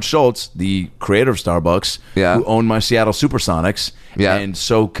that? Howard Schultz, the creator of Starbucks, Yeah. who owned my Seattle Supersonics, Yeah. and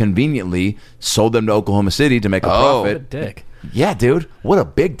so conveniently sold them to Oklahoma City to make a Oh. What a profit. dick. Yeah, dude. What a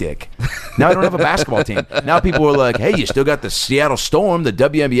big dick. Now I don't have a basketball team. Now people are like, hey, you still got the Seattle Storm, the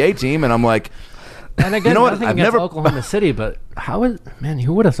WNBA team. And I'm like, And again, You know what? nothing I've against never- Oklahoma City, but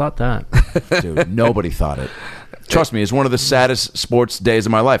who would have thought that? dude, nobody thought it. Trust me, it's one of the saddest sports days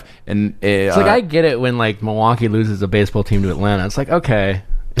of my life. And It's like I get it when like Milwaukee loses a baseball team to Atlanta. It's like, okay,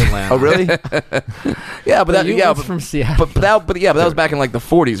 Atlanta. oh, really? Yeah, but that, you yeah, was from Seattle. but that was back in like the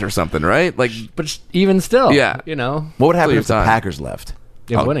 40s or something, right? Like, But even still, Yeah. What What would happen Still if the your time. Packers left?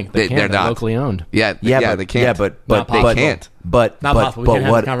 they're Oh, winning. they're They're not. locally owned. yeah, but, they can't. Yeah, but Not they possible. can't. But Not but, possible. We but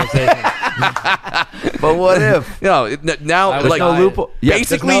can't what? have this conversation. But what if? Now, I was like, no loophole. Yeah,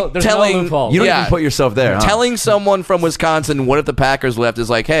 basically there's no telling loophole. You don't yeah, even put yourself there. Huh? telling someone from Wisconsin what if the Packers left is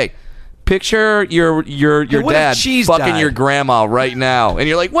like, hey, picture your what if dad Cheese fucking died? your grandma right now, and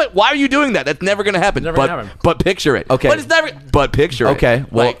you're like, what? Why are you doing that? That's never gonna happen. Never but gonna happen. but picture it. Okay. but it's never. But picture it. Okay,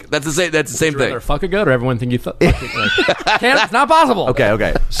 well- like that's the same. That's the same Would you thing. rather fuck a goat or everyone think you thought? It's not possible.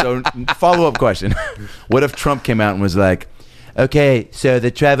 Okay. So follow up question: what if Trump came out and was like, "Okay, so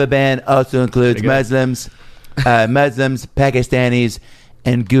the travel ban also includes Pretty good. Muslims, Pakistanis,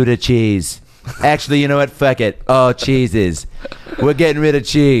 and Gouda cheese. Actually, you know what? Fuck it, all cheeses. We're getting rid of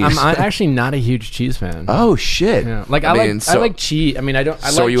cheese." I'm actually not a huge cheese fan. Oh shit! Yeah. Like I I mean, like I like cheese. I mean, I don't.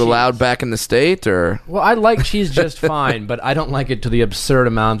 I So like are you cheese. allowed back in the state, or Well, I like cheese just fine, but I don't like it to the absurd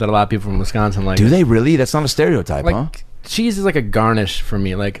amount that a lot of people from Wisconsin like. Do it. they really? That's not a stereotype, Like huh? cheese is like a garnish for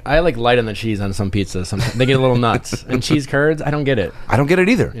me. Like I like light on the cheese on some pizzas. Sometimes they get a little nuts. And cheese curds, I don't get it. I don't get it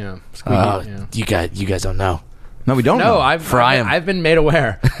either. Yeah, squeaky. yeah. you guys don't know. No, we don't. No, know. I've been made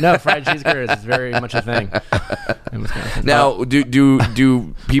aware. No, fried cheese curds is very much a thing in Wisconsin. Now,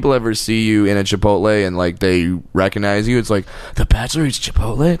 do people ever see you in a Chipotle and like they recognize you? It's like the Bachelor eats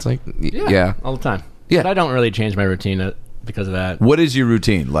Chipotle. It's like yeah. all the time. Yeah. But I don't really change my routine because of that. What is your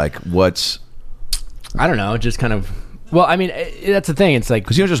routine? Like, what's? I don't know, just kind of. Well, I mean, that's the thing. It's like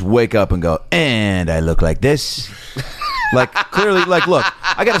Because you don't just wake up and go, and I look like this. Like, clearly, like, look,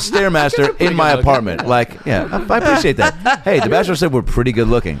 I got a Stairmaster in my good apartment. Like, yeah, I appreciate that. Hey, the Bachelor said we're pretty good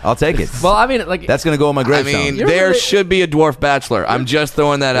looking. I'll take it. well, I mean, like That's going to go on my I gravestone. mean, You're there really- should be a dwarf Bachelor. I'm just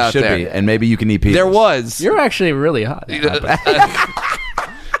throwing that out should there. be, and maybe you can eat pizza. There was. you're actually really hot. There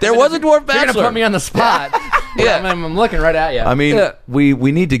was a dwarf You're gonna Bachelor. put me on the spot. Yeah. I'm looking right at you. I mean, Yeah. we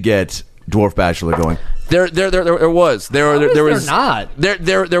need to get Dwarf Bachelor going. There was. There was not.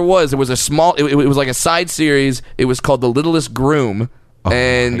 There was a small. It was like a side series. It was called The Littlest Groom.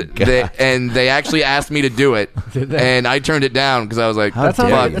 And my God. they actually asked me to do it, Did they? and I turned it down because I was like, That's not,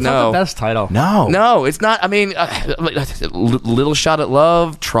 dare "Fuck you. that's not no, the best title. No. no, it's not." I mean, little shot at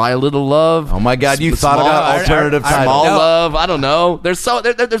love, try a little love. Oh, my God. You thought Small- about alternative I- Small titles. love. I don't know. There's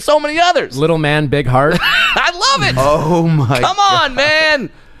so many others. Little man, big heart. I love it. Oh, my Come on,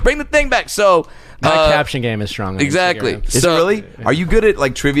 man, bring the thing back. So My caption game is strong. on exactly. Instagram. Is So- it really? Are you good at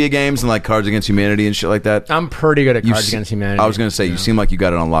like trivia games and like Cards Against Humanity and shit like that? I'm pretty good at You Cards se- Against Humanity. I was going to say, you seem like you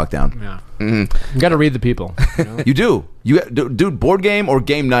got it on lockdown. Yeah. You got to read the people. You know? You do. Dude, board game or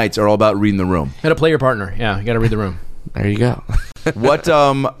game nights are all about reading the room. got to play your partner. Yeah, you got to read the room. There you go. What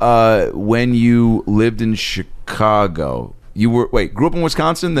when you lived in Chicago, grew up in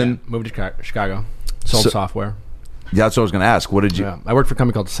Wisconsin, then Moved to Chicago. Sold So- software. that's what I was going to ask. What did you Yeah, I worked for a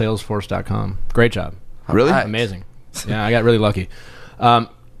company called Salesforce.com. Great job. really? Alright. Amazing. Yeah, I got really lucky.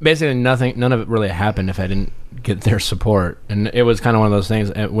 Basically, none of it really happened if I didn't get their support. And it was kind of one of those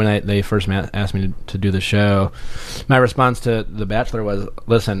things. When they first asked me to do the show, my response to The Bachelor was,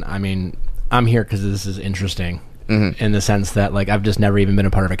 listen, I mean, I'm here because this is interesting in the sense that, like, I've just never even been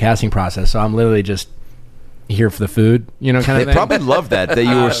a part of a casting process. So I'm literally just here for the food, kind of They thing. probably loved that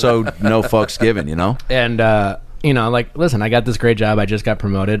you were so no fucks given, And, like, listen, I got this great job. I just got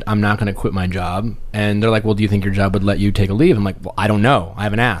promoted. I'm not going to quit my job. And they're like, well, do you think your job would let you take a leave? I'm like, well, I don't know. I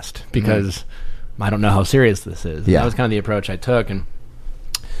haven't asked because I don't know how serious this is. Yeah. That was kind of the approach I took. And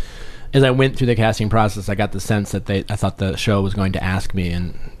as I went through the casting process, I got the sense that I thought the show was going to ask me.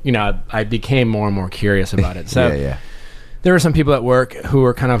 And, I became more and more curious about it. So yeah. there were some people at work who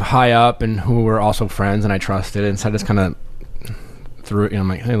were kind of high up and who were also friends, and I trusted. And so I just kind of threw it. I'm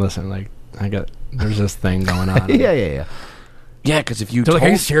like, hey, listen, like there's this thing going on. Yeah. Yeah, because if you They're like, are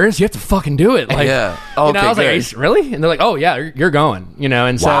you serious? You have to fucking do it. Like, Yeah. you know, I was like, Okay, are you really? And they're like, oh yeah, you're going. You know,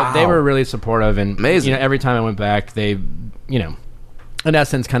 and so Wow. they were really supportive. And Amazing. You know, every time I went back, they, you know, in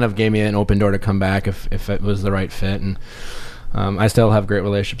essence, kind of gave me an open door to come back if it was the right fit. And I still have great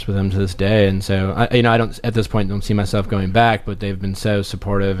relationships with them to this day. And so, I don't at this point don't see myself going back, but they've been so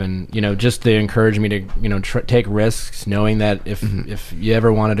supportive, and you know, just they encourage me to, you know, take risks, knowing that if you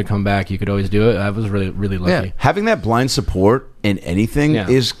ever wanted to come back, you could always do it. I was really, really lucky. Yeah, having that blind support in anything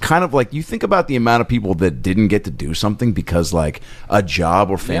is kind of like, you think about the amount of people that didn't get to do something because like a job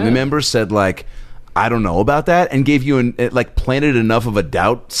or family member said like, I don't know about that, and gave you like planted enough of a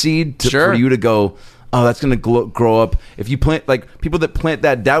doubt seed for you to go, oh, that's going to grow up. If you plant, like, people that plant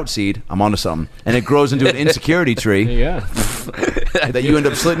that doubt seed, I'm onto something, and it grows into an insecurity tree that you end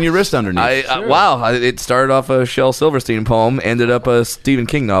up slitting your wrist underneath. Wow, it started off a Shel Silverstein poem, ended up a Stephen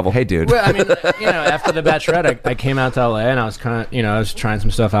King novel. Hey, dude. Well, I mean, you know, after The Bachelorette, I came out to LA, and I was kind of, you know, I was trying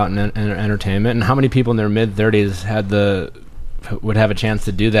some stuff out in entertainment. And how many people in their mid-30s would have a chance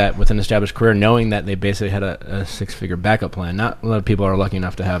to do that with an established career, knowing that they basically had a six-figure backup plan? Not a lot of people are lucky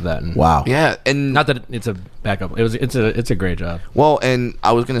enough to have that. And wow. Yeah, and not that it's a backup. It's a great job. Well, and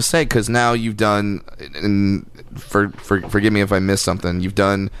I was gonna say, because now you've done, and forgive me if I missed something. You've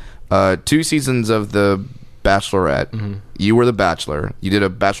done 2 seasons of The Bachelorette. Mm-hmm. You were the Bachelor. You did a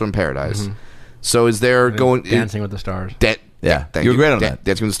Bachelor in Paradise. Mm-hmm. So is there Dancing with the Stars? Yeah, you were great on that.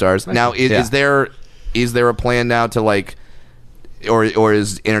 Dancing with the Stars. Now, is there a plan now to like, or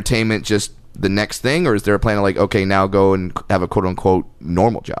is entertainment just the next thing, or is there a plan to like, okay, now go and have a quote unquote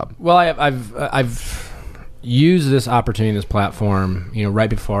normal job? Well, I've used this opportunity, this platform. You know,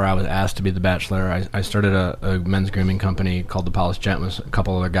 right before I was asked to be the Bachelor, I started a men's grooming company called The Polished Gent with a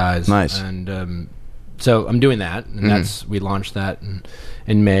couple other guys. Nice. And so I'm doing that, and we launched that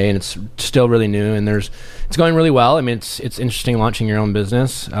in May, and it's still really new, and it's going really well. I mean, it's interesting launching your own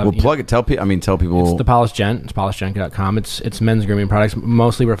business. Well, plug it. Tell people. It's The Polished Gent. It's polishedgent.com. It's men's grooming products.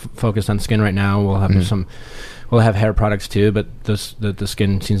 Mostly we're focused on skin right now. We'll have we'll have hair products too, but the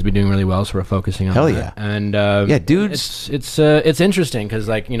skin seems to be doing really well, so we're focusing on that. Yeah. And dudes, it's interesting because,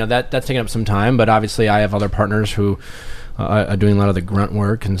 like, you know, that's taking up some time, but obviously I have other partners who are doing a lot of the grunt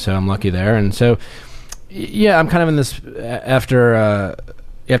work, and so I'm lucky there. And so yeah, I'm kind of in this after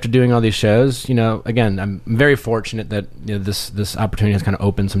doing all these shows. You know, again, I'm very fortunate that, you know, this opportunity has kind of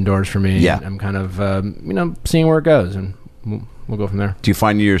opened some doors for me. Yeah, I'm kind of you know, seeing where it goes, and we'll go from there. Do you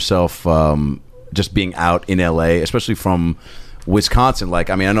find yourself just being out in LA, especially from Wisconsin? Like,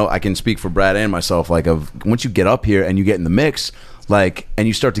 I mean, I know I can speak for Brad and myself. Like, once you get up here and you get in the mix, like, and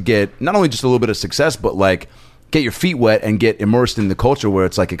you start to get not only just a little bit of success, but like get your feet wet and get immersed in the culture where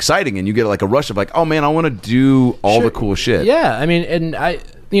it's like exciting, and you get like a rush of like, oh man, I want to do all the cool shit. Yeah, I mean, and I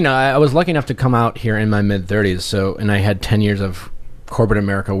was lucky enough to come out here in my mid-30s, and I had 10 years of corporate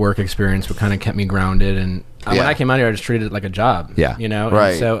America work experience, what kind of kept me grounded. And when I came out here, I just treated it like a job. Yeah, you know. Right.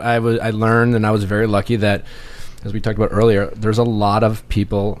 And so I learned, and I was very lucky that, as we talked about earlier, there's a lot of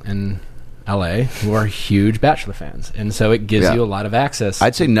people in LA who are huge Bachelor fans, and so it gives you a lot of access.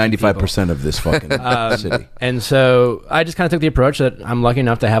 I'd say 95% of this fucking city. And so I just kind of took the approach that I'm lucky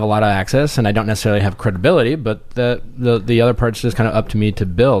enough to have a lot of access, and I don't necessarily have credibility, but the other part's just kind of up to me to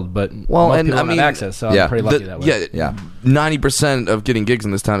build. But most people don't have access, so I'm pretty lucky that way. Yeah. 90% of getting gigs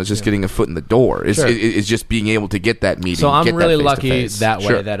in this town is just getting a foot in the door. It's just being able to get that meeting. So I'm get really that lucky face-to-face. that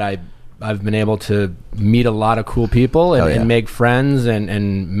way that I've been able to meet a lot of cool people and make friends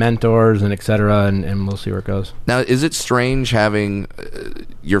and mentors and et cetera, and we'll see where it goes. Now, is it strange having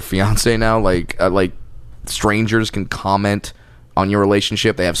your fiance now? Like strangers can comment on your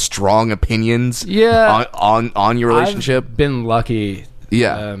relationship. They have strong opinions on your relationship. I've been lucky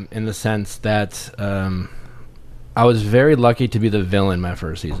in the sense that I was very lucky to be the villain my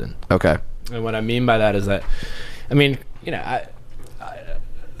first season. Okay. And what I mean by that is that, I mean, you know,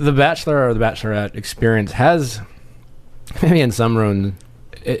 the Bachelor or the Bachelorette experience has, maybe in some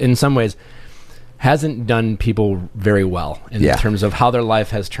ways, hasn't done people very well in terms of how their life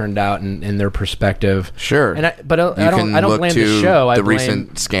has turned out and their perspective. Sure, and I don't blame the show. The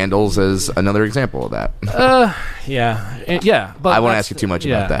recent scandals as another example of that. But I won't ask you too much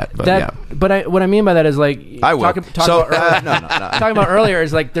about that. But what I mean by that is like talking about earlier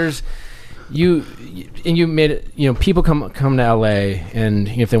is like there's. You made it. You know, people come to LA, and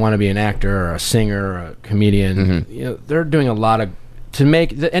if they want to be an actor or a singer or a comedian, you know, they're doing a lot of to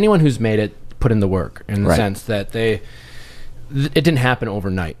make anyone who's made it put in the work in the sense that it didn't happen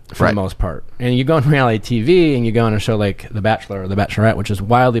overnight for Right. the most part. And you go on reality TV and you go on a show like The Bachelor or The Bachelorette, which is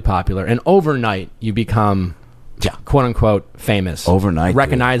wildly popular, and overnight you become, quote unquote, famous. Overnight, dude.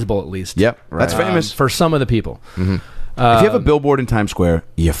 recognizable at least. Yep, that's famous. for some of the people. If you have a billboard in Times Square,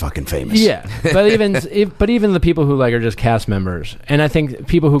 you're fucking famous. Yeah, but even the people who like are just cast members, and I think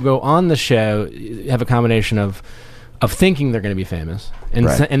people who go on the show have a combination of thinking they're going to be famous, and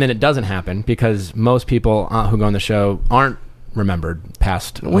Right. and then it doesn't happen because most people who go on the show aren't remembered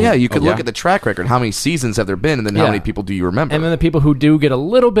past. Well, yeah, you could look yeah. at the track record. How many seasons have there been, and then how Yeah. many people do you remember? And then the people who do get a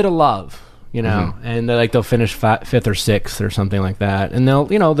little bit of love, and they'll finish fifth or sixth or something like that, and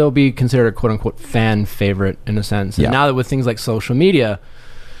they'll be considered a quote unquote fan favorite in a sense. And Yeah. now that with things like social media,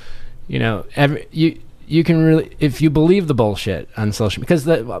 you can really, if you believe the bullshit on social, because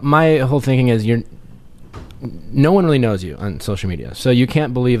my whole thinking is no one really knows you on social media, so you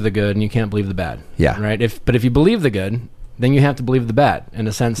can't believe the good and you can't believe the bad. Yeah. Right. But if you believe the good, then you have to believe the bad, in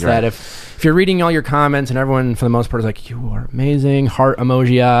the sense that if you're reading all your comments and everyone for the most part is like, you are amazing, heart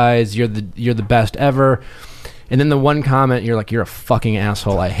emoji eyes, you're the best ever, and then the one comment you're like, you're a fucking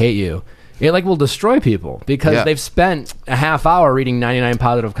asshole, I hate you, it like will destroy people because they've spent a half hour reading 99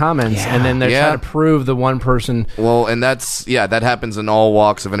 positive comments and then they're trying to prove the one person. Well, and that happens in all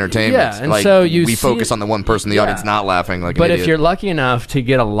walks of entertainment. Yeah, and so we focus on the one person in the audience not laughing like But an if you're idiot. lucky enough to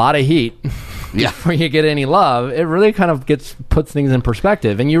get a lot of heat before you get any love, it really kind of puts things in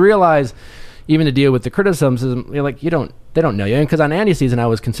perspective, and you realize even to deal with the criticism, you're like, they don't know you. And because on Andy's season I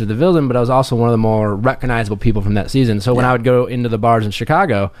was considered the villain, but I was also one of the more recognizable people from that season. So when I would go into the bars in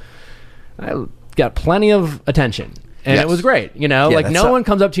Chicago, I got plenty of attention. And it was great, like no one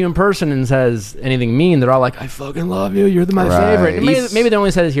comes up to you in person and says anything mean. They're all like, I fucking love you. You're my favorite. And maybe they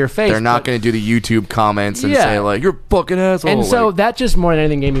only said it to your face. they're not going to do the YouTube comments and say like, you're a fucking asshole. And so that just more than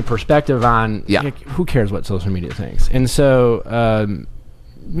anything gave me perspective on like, who cares what social media thinks. And so,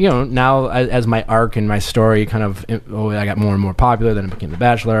 now as my arc and my story kind of, I got more and more popular, then I became The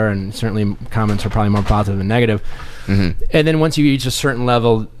Bachelor, and certainly comments are probably more positive than negative. Mm-hmm. And then once you reach a certain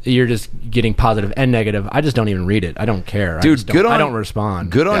level, you're just getting positive and negative. I just don't even read it. I don't care. Dude, I don't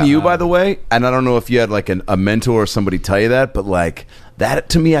respond. Good on you, by the way. And I don't know if you had like a mentor or somebody tell you that, but like that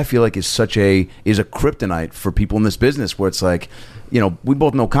to me, I feel like is a kryptonite for people in this business, where it's like, we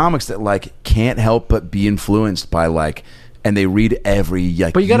both know comics that like can't help but be influenced by like, and they read every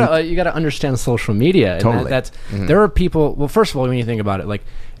like. But you gotta understand social media. And Totally. there are people. Well, first of all, when you think about it, like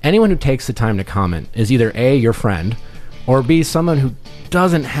anyone who takes the time to comment is either A, your friend, or B, someone who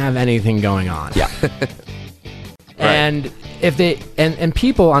doesn't have anything going on. Yeah. And if they and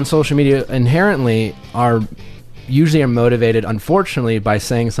people on social media inherently are motivated, unfortunately, by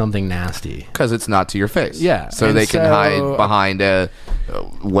saying something nasty because it's not to your face. Yeah. So And they can hide behind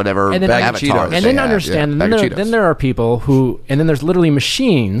whatever and then avatar. and then understand. And then there are people who, and then there's literally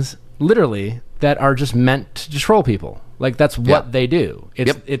machines, that are just meant to troll people. Like that's what they do.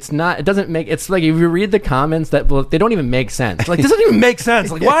 It's not. It doesn't make. It's like if you read the comments they don't even make sense. Like this doesn't even make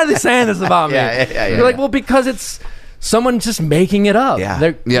sense. Like why are they saying this about me? You're like, well, because it's someone just making it up. Yeah.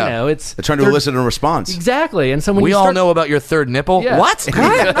 They're trying to elicit a response. Exactly. And so when we you all start, know about your third nipple. Yeah. What? No,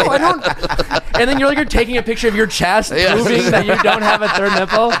 I don't. And then you're taking a picture of your chest, proving that you don't have a third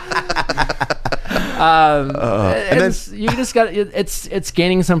nipple. And then you just got it's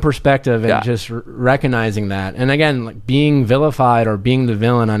gaining some perspective and just recognizing that. And again, like being vilified or being the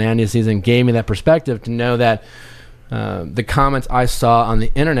villain on Andy's season gave me that perspective to know that the comments I saw on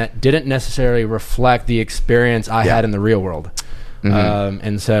the internet didn't necessarily reflect the experience I had in the real world.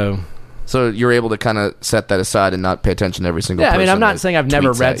 And so you're able to kind of set that aside and not pay attention to every single person. I mean, I'm not saying I've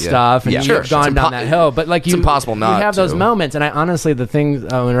never read stuff and you've gone down that hill, but like it's impossible not you have those to. moments. And I honestly, the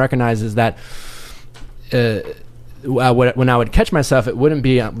thing I recognize is that when I would catch myself, it wouldn't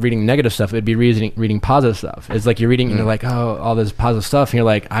be reading negative stuff. It would be reading positive stuff. It's like you're reading and you're like, oh, all this positive stuff. And you're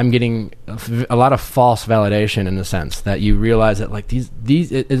like, I'm getting a lot of false validation in the sense that you realize that like these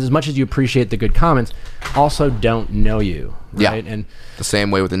as much as you appreciate the good comments, also don't know you. Right? Yeah. And the same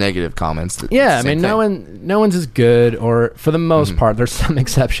way with the negative comments. I mean, no one's as good, or for the most part, there's some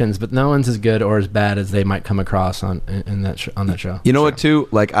exceptions, but no one's as good or as bad as they might come across on that show. You know what, too?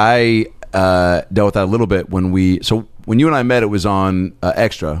 Like I dealt with that a little bit when you and I met. It was on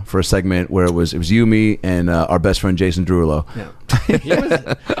Extra for a segment where it was you, me, and our best friend Jason Derulo. Yeah,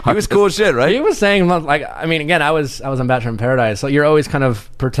 he was cool as shit, right? He was saying like, I mean, again, I was on Bachelor in Paradise, so you're always kind of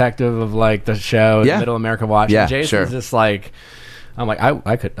protective of like the show, the Middle America watching. Yeah, Jason's just like. I'm like, I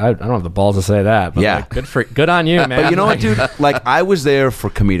don't have the balls to say that, but like, good on you, man. But you know like, what, dude? Like, I was there for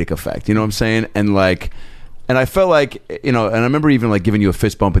comedic effect. You know what I'm saying? And like, And I felt like, and I remember even like giving you a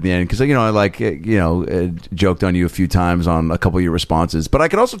fist bump at the end because, I like, joked on you a few times on a couple of your responses. But I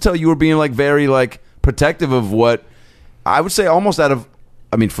could also tell you were being like very like protective of what I would say almost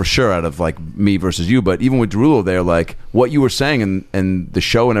for sure out of like me versus you, but even with Derulo there, like what you were saying and the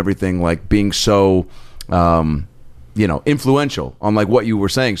show and everything, like being so, influential on like what you were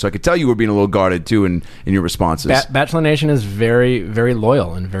saying. So I could tell you were being a little guarded too in your responses. Bachelor Nation is very, very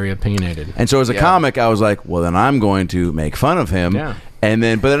loyal and very opinionated. And so as a comic, I was like, well, then I'm going to make fun of him. Yeah. And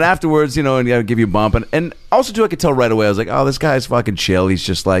then, but then afterwards, and I'll give you a bump. And also too, I could tell right away, I was like, oh, this guy's fucking chill. He's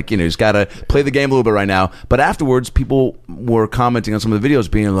just like, he's got to play the game a little bit right now. But afterwards, people were commenting on some of the videos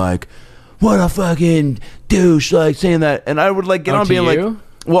being like, what a fucking douche, like saying that. And I would like get on being like,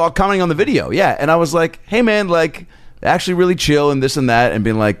 well, commenting on the video. Yeah. And I was like, hey man, like actually really chill and this and that. And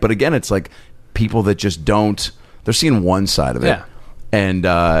being like, but again, it's like people that just they're seeing one side of it. Yeah. And,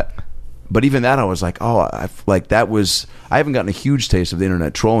 but even that, I was like, oh, I haven't gotten a huge taste of the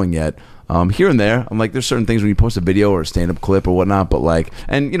internet trolling yet. Here and there, I'm like, there's certain things when you post a video or a stand-up clip or whatnot, but like,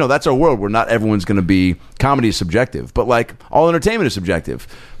 and that's our world where not everyone's going to be, comedy is subjective, but like all entertainment is subjective.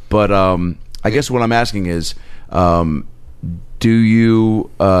 But I guess what I'm asking is, do you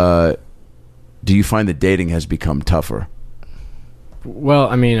find that dating has become tougher? Well,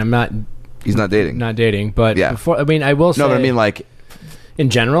 I'm not. He's not dating. Not dating, but yeah. I will say. No, but I mean like, in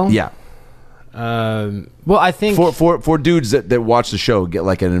general. Yeah. Well, I think for dudes that watch the show get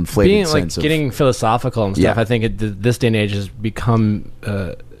like an inflated sense of getting philosophical and stuff. Yeah. I think this day and age has become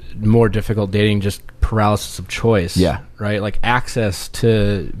more difficult dating, just paralysis of choice. Yeah. Right. Like access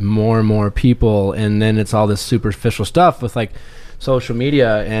to more and more people, and then it's all this superficial stuff with like social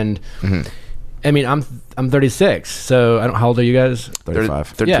media and. Mm-hmm. I'm 36, so how old are you guys? 35.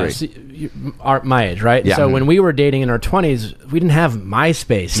 33. Yeah, so you are my age, right? Yeah. So when we were dating in our 20s, we didn't have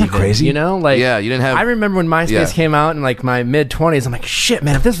MySpace. Isn't that crazy? Like yeah, you didn't have. I remember when MySpace came out in like my mid 20s. I'm like, shit,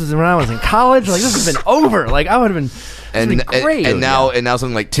 man, if this was when I was in college, like this has been over. Like I would have been. Great. And now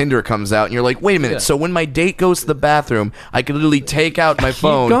something like Tinder comes out, and you're like, wait a minute. Yeah. So when my date goes to the bathroom, I could literally take out my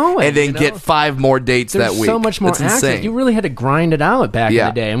phone going, and then get 5 more dates There's that week. so much more That's access. insane. You really had to grind it out back in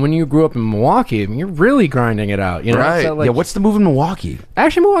the day. And when you grew up in Milwaukee, you're really grinding it out. Right. So, like, yeah. What's the move in Milwaukee?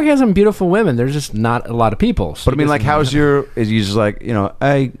 Actually, Milwaukee has some beautiful women. There's just not a lot of people. So But I mean, like, how's is you just like, hey,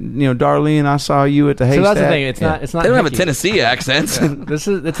 Darlene, I saw you at the Haystack. So that's the thing. It's not. It's not. They don't have a hicky. Tennessee accent.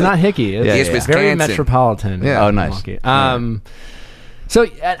 It's not hicky. It's Yeah. very Wisconsin. metropolitan. Yeah. Oh, nice. Milwaukee. So,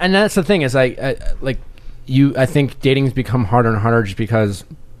 and that's the thing is I think dating's become harder and harder just because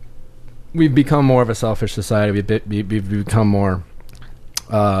we've become more of a selfish society. We've become more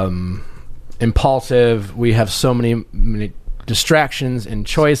impulsive. We have so many distractions and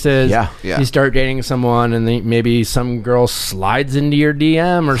choices. Yeah. You start dating someone and maybe some girl slides into your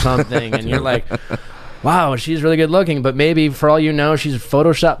DM or something and you're like, wow, she's really good looking, but maybe for all you know, she's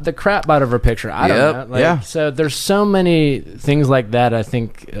photoshopped the crap out of her picture. I don't know. So there's so many things like that. I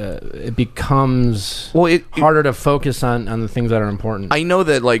think it becomes harder to focus on the things that are important. I know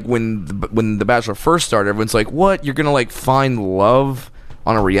that like when The Bachelor first started, everyone's like, what? You're going to like find love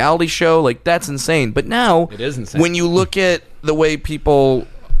on a reality show? Like that's insane. But now it is insane. When you look at the way people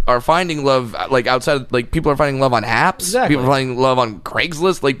are finding love, like outside, like people are finding love on apps. Exactly. People are finding love on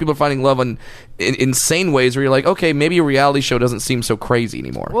Craigslist. Like people are finding love in insane ways where you're like, okay, maybe a reality show doesn't seem so crazy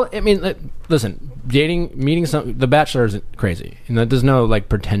anymore. Well, I mean, listen, meeting The Bachelor isn't crazy. There's no like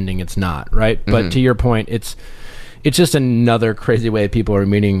pretending it's not, right? Mm-hmm. But to your point, it's just another crazy way people are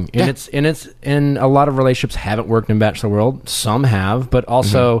meeting, and and a lot of relationships haven't worked in Bachelor world. Some have, but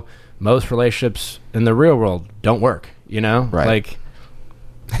also most relationships in the real world don't work. Right. Like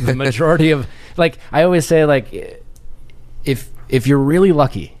the majority of, like I always say, like if you're really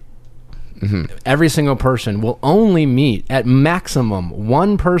lucky, every single person will only meet at maximum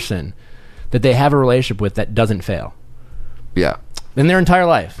one person that they have a relationship with that doesn't fail Yeah. in their entire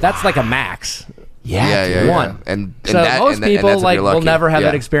life. That's like a max. Yeah. One. And So that, most and people that's if like you're will lucky. never have Yeah.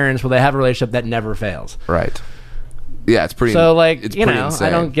 that experience where they have a relationship that never fails. Right. Yeah, it's pretty. So like it's you pretty know, insane.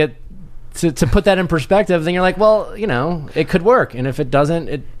 I don't get to put that in perspective. Then you're like, well, it could work, and if it doesn't,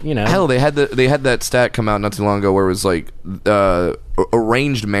 Hell, they had that stat come out not too long ago where it was like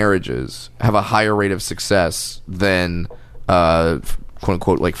arranged marriages have a higher rate of success than quote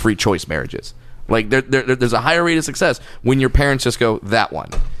unquote like free choice marriages. Like there's a higher rate of success when your parents just go that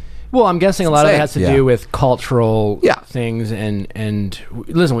one. Well, I'm guessing a lot of it has to Yeah. do with cultural Yeah. things, and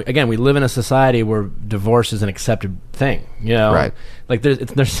listen, we live in a society where divorce is an accepted thing, Right. Like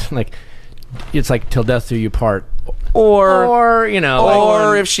there's like it's like till death do you part Or you know, like,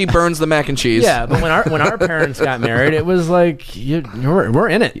 or if she burns the mac and cheese. yeah. But when our parents got married, it was like we're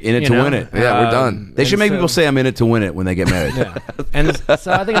in it, In it you to know? win it. Yeah, we're done. They should and make so- people say I'm in it to win it when they get married. Yeah. And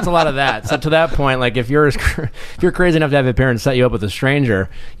so I think it's a lot of that. So to that point, like if you're crazy enough to have your parents set you up with a stranger,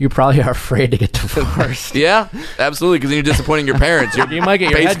 you probably are afraid to get divorced. Yeah, absolutely. Because then you're disappointing your parents. You might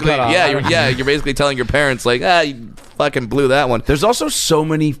get your head basically, cut off. you're basically telling your parents like, you fucking blew that one. There's also so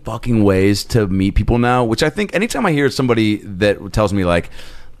many fucking ways to meet people now, which I think anytime I hear somebody that tells me like,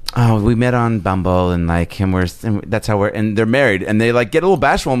 oh, we met on Bumble and like, and that's how and they're married and they like get a little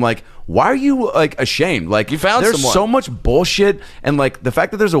bashful. I'm like, why are you like ashamed? Like You found there's someone. so much bullshit, and like the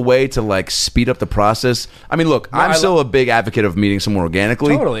fact that there's a way to like speed up the process. I mean, look, I'm still a big advocate of meeting someone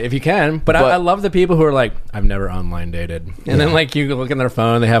organically. Totally, if you can. But I love the people who are like, I've never online dated. And then like you look in their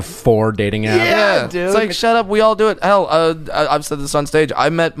phone, they have 4 dating apps. Yeah, dude. It's like, shut up. We all do it. Hell, I've said this on stage. I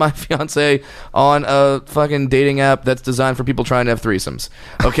met my fiance on a fucking dating app that's designed for people trying to have threesomes.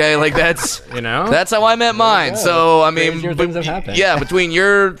 Okay, like that's You know? that's how I met mine. So I mean, Crazier things have happened. yeah, between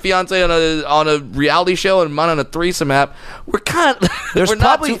your fiance on a reality show and mine on a threesome app, we're we're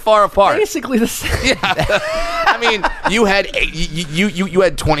not too far apart. Basically the same. I mean, you had you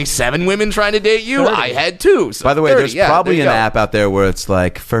had 27 women trying to date you. 30. I had 2. So By the way, 30, there's yeah, probably there an you go. app out there where it's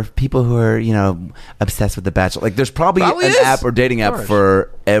like for people who are, you know, obsessed with The Bachelor. Like there's probably Probably an is. app or dating app for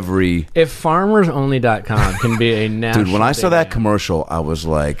every. If farmersonly.com can be a national Dude, when I saw dating that app. commercial, I was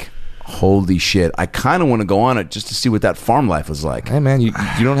like, holy shit. I kind of want to go on it just to see what that farm life was like. Hey man, you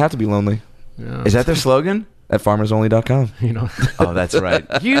don't have to be lonely Is that their slogan? at farmersonly.com. you know, Oh, that's right.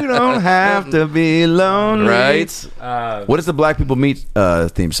 You don't have to be lonely. Right? What is the Black People Meet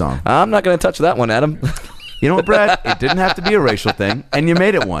theme song? I'm not going to touch that one, Adam. You know what, Brad? It didn't have to be a racial thing, and you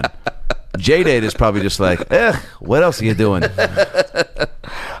made it one. J-Date is probably just like, what else are you doing?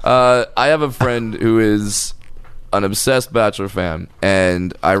 I have a friend who is an obsessed Bachelor fan,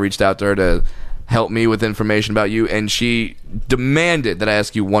 and I reached out to her to help me with information about you, and she demanded that I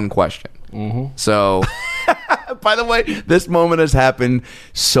ask you one question. So By the way, this moment has happened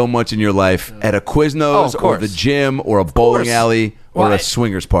so much in your life at a Quiznos of or course. the gym or a bowling alley or Well, a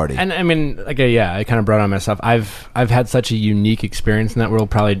swingers party. and I mean, like, yeah, I kind of brought on myself. I've had such a unique experience in that world,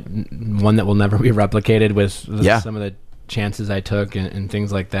 probably one that will never be replicated with some of the chances I took and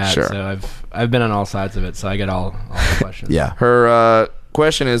things like that. Sure. So I've been on all sides of it, so I get all the questions. Yeah. her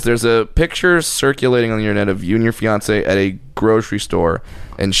question is, there's a picture circulating on the internet of you and your fiance at a grocery store,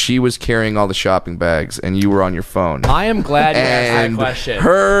 and she was carrying all the shopping bags, and you were on your phone. I am glad you asked that And question.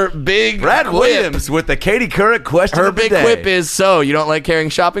 her big Brad quip- Williams with the Katie Couric question Her of the big day. quip is, so you don't like carrying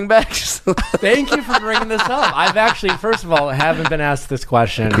shopping bags? Thank you for bringing this up. I've actually, first of all, haven't been asked this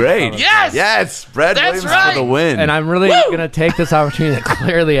question. Great. Yes! Yes. Brad That's Williams right. for the win. And I'm really going to take this opportunity to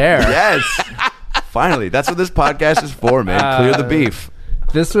clear the air. Yes. Finally. That's what this podcast is for, man. Clear the beef.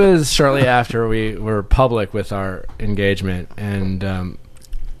 This was shortly after we were public with our engagement, and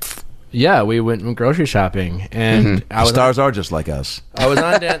we went grocery shopping, and I was Stars are just like us. I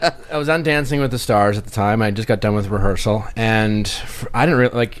was on Dancing with the Stars at the time. I just got done with rehearsal, and I didn't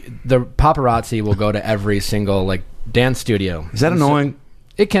really like the paparazzi will go to every single like dance studio. Is that And so- annoying?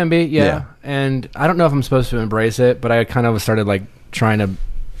 it can be, yeah. Yeah. And I don't know if I'm supposed to embrace it, but I kind of started like trying to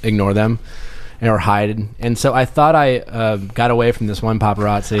ignore them or hide. And so I thought I got away from this one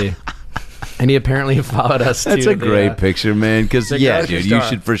paparazzi, and he apparently followed us. That's to a great the, picture, man. Because, the yeah, grocery dude, you store.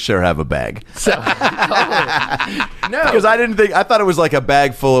 should for sure have a bag. So, no, Because I thought it was like a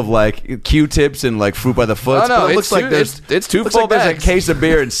bag full of like Q-tips and like fruit by the foot. Oh, no, but it it's looks like two- there's it's two looks full like there's bags. a case of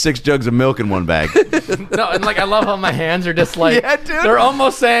beer and 6 jugs of milk in one bag. no, and like I love how my hands are just like Yeah, dude. they're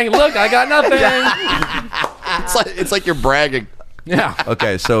almost saying, "Look, I got nothing." It's like you're bragging. Yeah.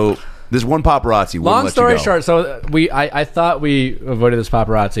 Okay, so there's one paparazzi. wouldn't Long let you story go. short, so I thought we avoided this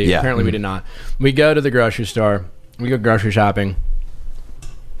paparazzi. Yeah. Apparently we did not. We go to the grocery store. We go grocery shopping.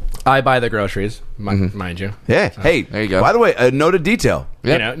 I buy the groceries, mind you. Yeah. Hey, There you go. By the way, a note of detail.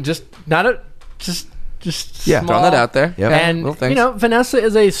 Yep. You know, just not a just Yeah. small. Throwing that out there. Yep. And Little things. you know, Vanessa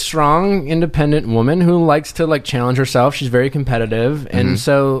is a strong, independent woman who likes to like challenge herself. She's very competitive, and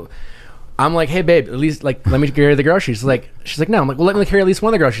so I'm like, "Hey, babe, at least like let me carry the groceries." She's like, "No." I'm like, "Well, let me carry at least one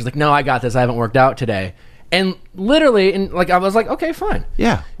of the groceries." She's like, "No, I got this. I haven't worked out today." And literally, and like I was like, "Okay, fine."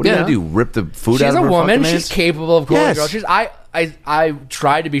 Yeah. What are you Yeah. going to do? Rip the food She's out a of her woman. fucking She's hands? capable of carrying Yes. groceries. I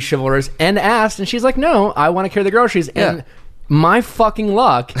tried to be chivalrous and asked, and she's like, "No, I want to carry the groceries." And my fucking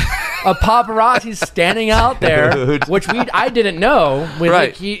luck, a paparazzi's standing out there, Dude. which I didn't know. With Right.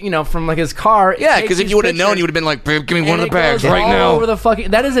 like he, from like his car. Yeah, takes because if these you would have known, pictures, you would have been like, babe, give me and one of it the bags goes right all now. Over the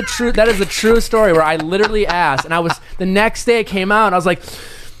fucking. That is a true story where I literally asked, and I was the next day it came out, and I was like,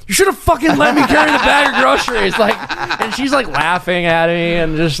 you should have fucking let me carry the bag of groceries. Like, and she's like laughing at me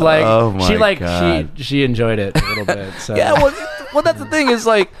and just like, Oh, my God. she enjoyed it a little bit. So. Yeah, well, that's the thing is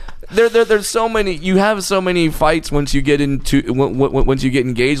like there's so many. You have so many fights once you get once you get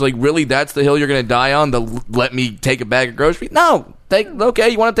engaged. Like, really, that's the hill you're gonna die on. Let me take a bag of groceries? No. Okay,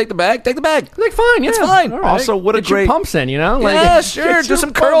 you want to take the bag? Take the bag. Like, fine, yeah. It's fine. All right. Also, what a Get your great- pumps in, you know? Like, Yeah, sure. Do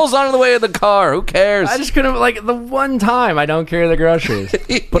some curls on the way of the car. Who cares? I just couldn't, like, the one time I don't carry the groceries.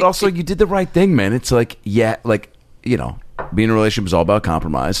 But also, you did the right thing, man. It's like, yeah, like, you know, being in a relationship is all about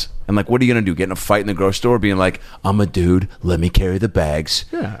compromise. And like, what are you gonna do? Get in a fight in the grocery store, being like, "I'm a dude. Let me carry the bags."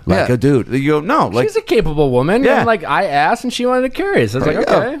 Yeah. like Yeah. a dude. You go, no, like, She's a capable woman. Yeah. And, like, I asked and she wanted to carry. So I was There like,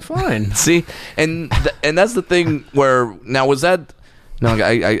 you go. okay, fine. See, and that's the thing where now was that. No,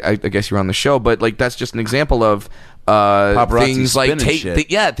 I guess you were on the show, but like that's just an example of Paparazzi things like spinning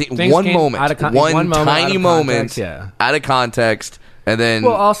shit. Things one came moment, out of one one moment tiny out of moment, context, yeah. out of context, and then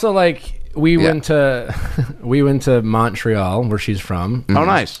Well, also, like, we Yeah. went to Montreal, where she's from. oh,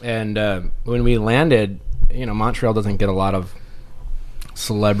 nice. And when we landed, you know, Montreal doesn't get a lot of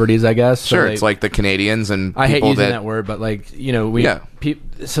celebrities, I guess. So sure, they- it's like the Canadians and I hate people using that word, but like, you know, we Yeah.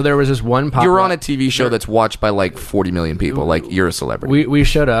 so there was this one You're on a TV show that's watched by like 40 million people. Like you're a celebrity. we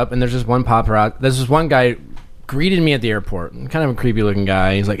showed up and there's this one paparazzi. There's this one guy greeted me at the airport, kind of a creepy looking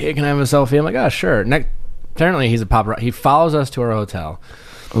guy. He's like, "Hey, can I have a selfie?" I'm like, "Oh, sure." Apparently he's a paparazzi. He follows us to our hotel.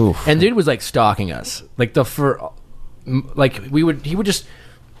 Oof. And dude was like stalking us. Like he would just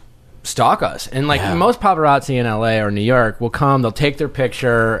stalk us. And like most paparazzi in LA or New York will come, they'll take their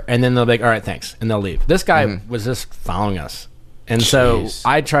picture, and then they'll be like, "All right, thanks," and they'll leave. This guy was just following us. And so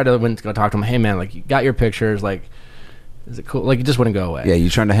I tried to go talk to him. "Hey man, like, you got your pictures, like, is it cool?" Like, it just wouldn't go away. Yeah, you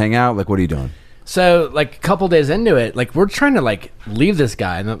trying to hang out? Like, what are you doing? So, like, a couple days into it, like, we're trying to, like, leave this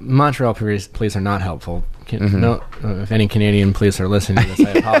guy. And the Montreal police are not helpful. No, if any Canadian police are listening to this,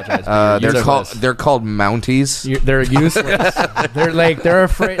 I apologize. but you're useless. They're called Mounties. They're useless. They're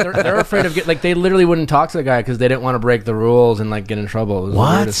afraid. They're afraid of like, they literally wouldn't talk to the guy because they didn't want to break the rules and like get in trouble. It was the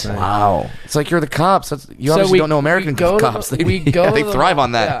weirdest thing. Wow, it's like you're the cops. You So obviously don't know American we go to cops. the- They we go to they the thrive mall.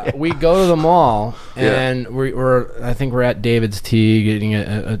 on that. Yeah, we go to the mall Yeah. and I think we're at David's Tea getting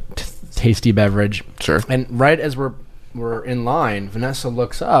a tasty beverage. Sure. And right as we're in line, Vanessa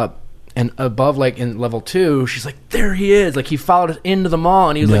looks up. And above, like, in level 2, she's like, "There he is!" Like, he followed us into the mall,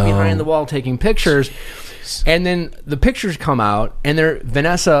 and he was like behind the wall taking pictures. And then the pictures come out, and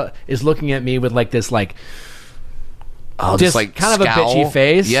Vanessa is looking at me with like this, like, just like kind of a scowl. bitchy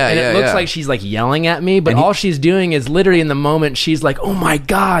face. Yeah, and yeah, it looks yeah. like she's like yelling at me, but all she's doing is literally in the moment she's like, "Oh my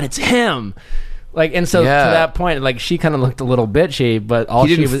god, it's him!" Like, and so Yeah. to that point, like, she kind of looked a little bitchy, but all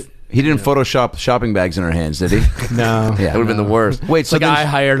she was. He didn't Photoshop shopping bags in her hands, did he? No, Yeah. That would have been the worst. Wait, so like, then I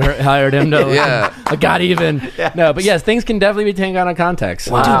hired him to. Yeah. I got even. No, but yes, things can definitely be taken out of context.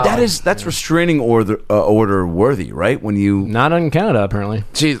 dude, that's restraining order worthy, right? When you Not in Canada, apparently.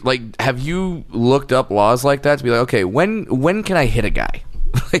 Jeez, like, have you looked up laws like that to be like, okay, when can I hit a guy?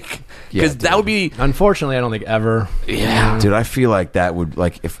 Like, because that would be Unfortunately, I don't think ever. yeah. dude, I feel like that would,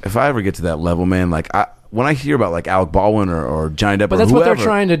 like, if I ever get to that level, man, like, when I hear about like Alec Baldwin or Johnny Depp, But or that's what whoever, they're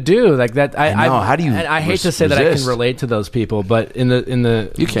trying to do. Like that, I know. How do you And I hate to say that I can resist? relate to those people, but in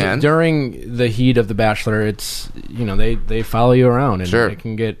the You can. during the heat of The Bachelor, it's, you know, they follow you around and Sure. it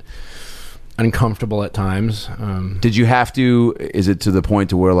can get uncomfortable at times. Did you have to? Is it to the point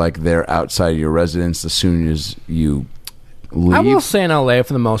to where like they're outside your residence as soon as you leave? I will say in LA,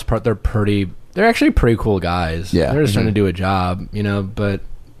 for the most part, they're actually pretty cool guys. Yeah. They're just trying to do a job, you know, but.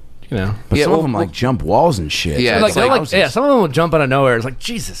 You know, But Yeah, some well, of them like jump walls and shit. Yeah, like, it's they're like- like, yeah, some of them will jump out of nowhere. It's like,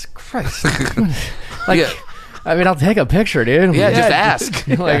 Jesus Christ. Like, Yeah. I mean, I'll take a picture, dude. Yeah, just ask.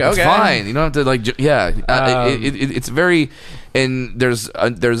 Like, It's okay. fine. You don't have to like. It's very, and there's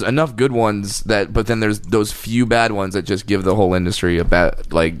enough good ones that, but then there's those few bad ones that just give the whole industry a bad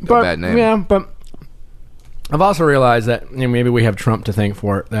name. Yeah, but I've also realized that, you know, maybe we have Trump to thank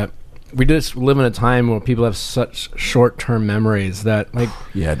for it, that we just live in a time where people have such short-term memories that, like,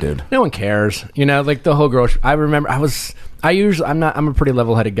 Yeah, dude. no one cares. You know, like the whole grocery. I remember I'm a pretty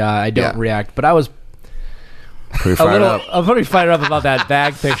level-headed guy. I don't Yeah. react, but I was Pretty a fired little. up. I'm pretty fired up about that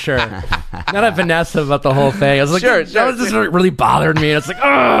bag picture. Not at Vanessa about the whole thing. I was like, Sure, that was just really bothered me. And it's like,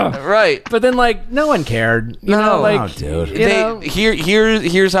 ugh. Right. But then, like, no one cared. You No, know, like, no, dude. you know?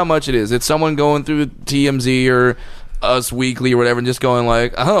 Here's how much it is. It's someone going through TMZ or Us Weekly or whatever, and just going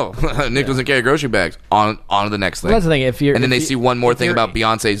like, "Oh, Nick doesn't carry grocery bags." On to the next thing. Well, that's the thing. If you're, and then if they you- see one more if thing you're- about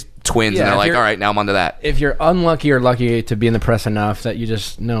Beyonce's twins, Yeah, and they're if like, you're- "All right, now I'm onto that." If you're unlucky or lucky to be in the press enough that you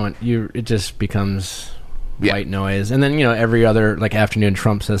just know it, it just becomes Yeah. white noise. And then, every other afternoon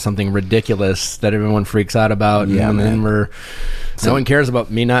Trump says something ridiculous that everyone freaks out about. Yeah, and then no one cares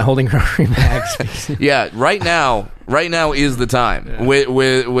about me not holding grocery bags. Yeah, right now is the time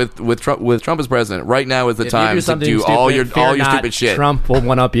with Trump as president. Right now is the If you time do to something do stupid, all your fear not, stupid shit. Trump will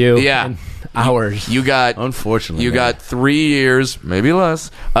one up you. Yeah. In hours. You got Unfortunately, you man. got 3 years, maybe less,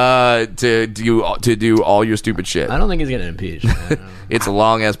 to do all your stupid shit. I don't think he's getting impeached. I don't know. It's a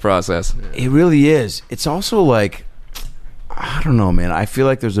long ass process. It really is. It's also like, I don't know, man. I feel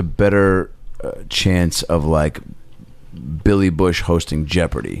like there's a better chance of Billy Bush hosting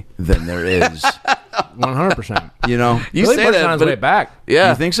Jeopardy than there is. 100%. You know, You Billy say Bush that, on his but way back.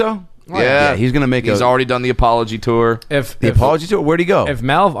 Yeah, you think so? yeah, he's gonna make. He's already done the apology tour. If the apology tour. Where'd he go? If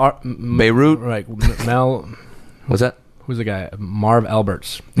Beirut? right? Mel, What's that? who's the guy? Marv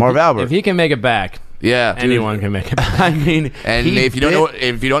Alberts. Marv Albert. If he can make it back, Yeah, anyone can make it back. I mean, And he if you don't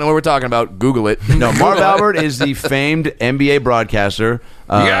did- know what we're talking about, Google it. No, Marv Albert is the famed NBA broadcaster.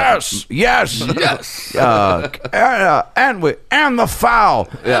 Yes. yes, Yes. and the foul.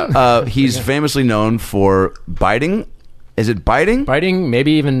 Yeah. He's famously known for biting. Is it biting? Biting,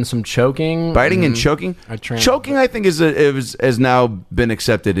 maybe even some choking. Biting and choking. Choking, I think, has now been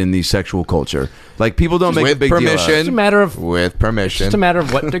accepted in the sexual culture. People don't make a With big deal. Out of it. permission. It's a matter of With permission. just a matter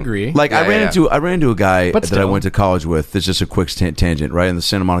of what degree. I Yeah, ran into a guy But that I still. went to college with. This is just a quick tangent, right in the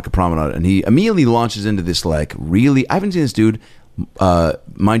Santa Monica Promenade, and he immediately launches into this really. I haven't seen this dude,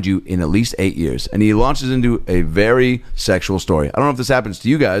 mind you, in at least 8 years, and he launches into a very sexual story. I don't know if this happens to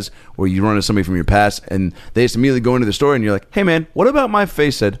you guys, where you run into somebody from your past, and they just immediately go into the story, and you're like, "Hey, man, what about my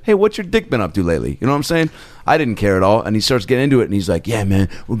face said? Hey, what's your dick been up to lately?" You know what I'm saying? I didn't care at all, and he starts getting into it, and he's like, "Yeah, man,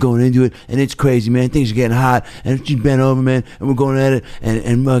 we're going into it, and it's crazy, man. Things are getting hot, and she's bent over, man, and we're going at it,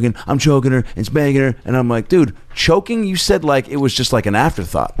 and mugging. I'm choking her and spanking her," and I'm like, "Dude, choking? You said it was just an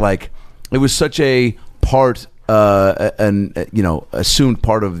afterthought. It was such a part, an assumed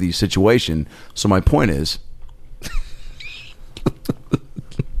part of the situation." So my point is,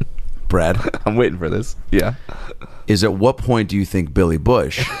 Brad, I'm waiting for this. Yeah. is at what point do you think Billy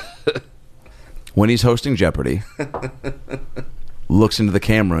Bush, when he's hosting Jeopardy, looks into the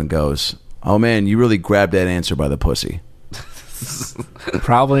camera and goes, "Oh man, you really grabbed that answer by the pussy"?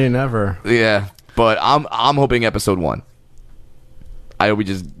 Probably never. Yeah. But I'm hoping episode 1. I hope he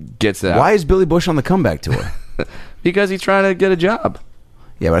just gets it out. Why is Billy Bush on the comeback tour? Because he's trying to get a job.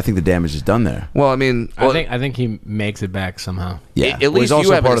 Yeah, but I think the damage is done there. Well, I mean, I think he makes it back somehow. Yeah, at Well, he's least also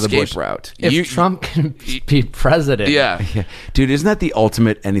you have part an of the escape Bush route. If Trump can be president, Yeah. Yeah. Dude, isn't that the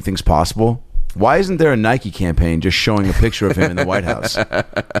ultimate anything's possible? Why isn't there a Nike campaign just showing a picture of him in the White House?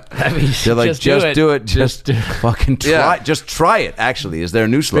 I mean, They're like, just do it. Just do it. fucking try. Yeah. Just try it, actually. Is there a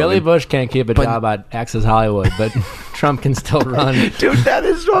new slogan? Billy Bush can't keep a job at Access Hollywood, but Trump can still run. Dude, that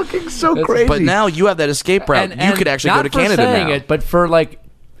is fucking so It's- crazy. But now you have that escape route. You could actually go not to for Canada saying now. it, but for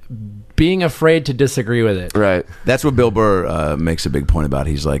being afraid to disagree with it. Right. That's what Bill Burr makes a big point about.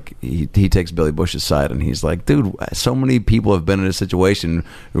 He's like, he takes Billy Bush's side, and he's like, dude, so many people have been in a situation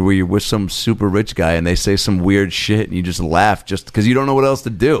where you're with some super rich guy and they say some weird shit and you just laugh just because you don't know what else to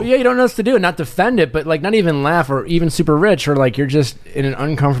do. Well, yeah, you don't know what to do, not defend it, but not even laugh or even super rich or you're just in an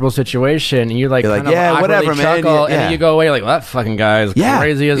uncomfortable situation and you're You're kind of yeah, awkwardly whatever, man. chuckle, Yeah. and then you go away well, that fucking guy is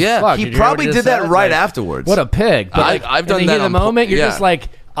crazy as fuck. He Did you hear what probably he did just that said? right afterwards. What a pig. But I've done in the that heat of on the moment, you're yeah. just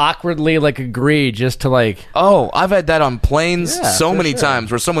awkwardly agree just to Oh, I've had that on planes Yeah, so for many sure.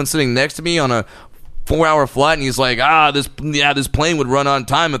 times where someone's sitting next to me on a 4-hour flight and he's like, this plane would run on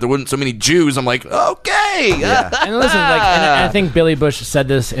time if there wasn't so many Jews. I'm like, okay. And listen, and I think Billy Bush said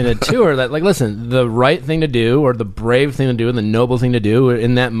this in a tour that, listen, the right thing to do, or the brave thing to do, and the noble thing to do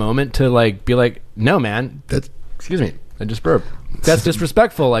in that moment to be like, no, man, excuse me, I just burped. That's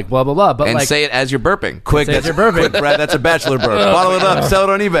disrespectful. Blah blah blah. But And say it as you're burping. Quick, Say that's you're burping. quick, Brad. That's a bachelor burp. Bottle it up, sell it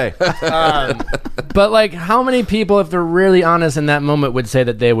on eBay. But how many people, if they're really honest in that moment, would say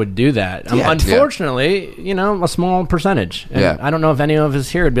that they would do that? Yeah. Unfortunately, a small percentage. And Yeah. I don't know if any of us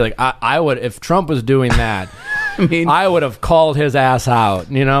here would be like, I would, if Trump was doing that, I mean, I would have called his ass out.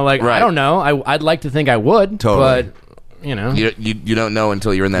 I Right. don't know. I'd like to think I would. Totally. But, You don't know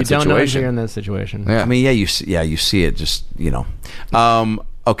until you're in that you don't know until situation. you're in that situation. Yeah. I mean, you see it. Just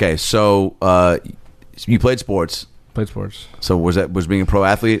okay, so you played sports. Played sports. So was being a pro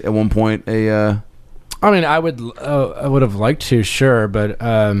athlete at one point a? I mean, I would have liked to, sure, but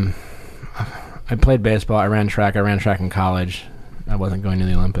I played baseball. I ran track in college. I wasn't going to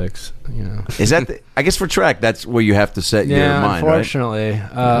the Olympics. Is that? I guess for track, that's where you have to set your mind, right? unfortunately.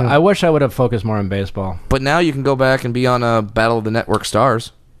 I wish I would have focused more on baseball. But now you can go back and be on a Battle of the Network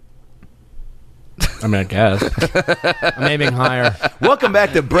Stars. I mean, I guess. I'm aiming higher. Welcome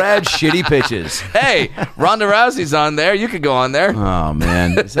back to Brad's Shitty Pitches. Hey, Ronda Rousey's on there. You could go on there. Oh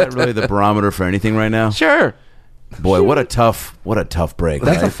man, is that really the barometer for anything right now? Sure. Boy, what a tough break.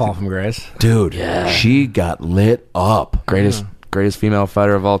 That's right? a fall from grace. Dude, she got lit up. Greatest female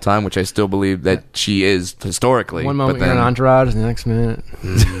fighter of all time, which I still believe that she is historically. One moment but you're then, an entourage, the next minute.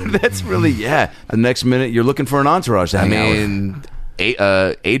 That's really, the next minute you're looking for an entourage to I hang out with.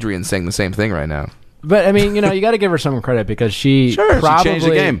 mean, Adrian's saying the same thing right now. But I mean, you got to give her some credit because she Sure, she probably changed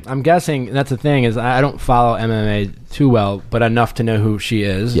the game. I'm guessing and that's the thing is I don't follow MMA too well, but enough to know who she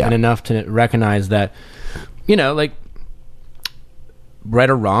is Yeah. and enough to recognize that, like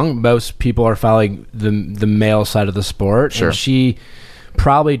right or wrong, most people are following the male side of the sport. Sure. And she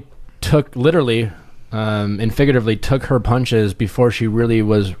probably literally and figuratively took her punches before she really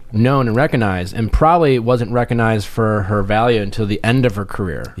was known and recognized, and probably wasn't recognized for her value until the end of her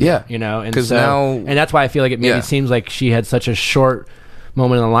career. Yeah. And 'Cause so, now- and that's why I feel like it maybe seems like she had such a short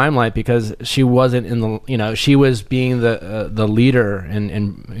moment in the limelight because she wasn't in the she was being the leader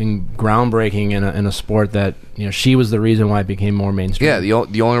and groundbreaking in a sport that she was the reason why it became more mainstream. Yeah,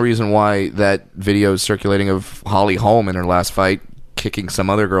 the only reason why that video is circulating of Holly Holm in her last fight kicking some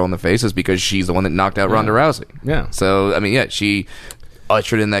other girl in the face is because she's the one that knocked out Ronda Rousey. Yeah. So, I mean, she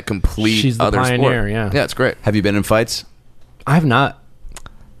ushered in that complete She's the other pioneer, sport. yeah. Yeah, it's great. Have you been in fights? I've not.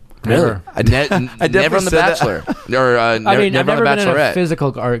 Never. I never on The said that. Bachelor. Or I mean, never I've never on The been in a Bachelorette.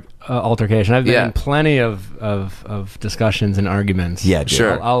 physical altercation. I've been Yeah. in plenty of discussions and arguments. Yeah, dude.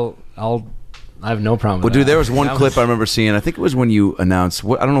 Sure. I have no problem Well, with dude, that. there was one That clip I remember seeing. I think it was when you announced.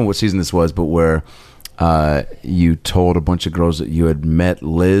 I don't know what season this was, but where you told a bunch of girls that you had met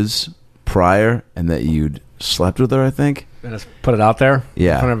Liz prior and that you'd slept with her. I think. Just put it out there.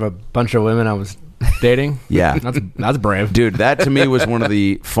 Yeah. In front of a bunch of women I was dating. Yeah. That's brave. Dude, that to me was one of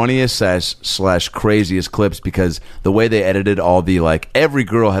the funniest slash craziest clips because the way they edited all the every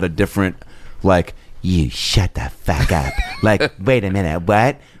girl had a different you shut the fuck up. Wait a minute,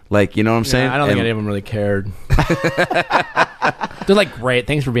 what? You know what I'm saying? I don't think any of them really cared. They're like, great,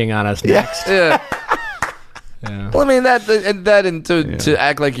 thanks for being honest. Next. Yeah. Yeah. Well, I mean, to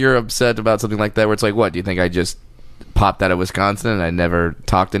act like you're upset about something like that, where it's like, what, do you think I just popped out of Wisconsin and I never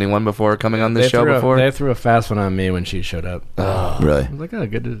talked to anyone before coming on this show before? They threw a fast one on me when she showed up. Really? I was like, oh,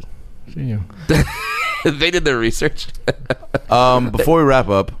 good to see you. They did their research. Before we wrap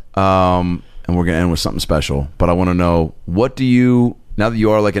up, and we're going to end with something special, but I want to know, what do you, now that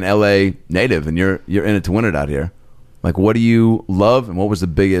you are an LA native and you're in it to win it out here, what do you love and what was the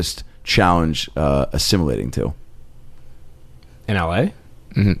biggest challenge assimilating to? In LA?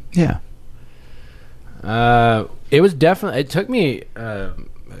 Mm-hmm. Yeah. It was definitely. It took me a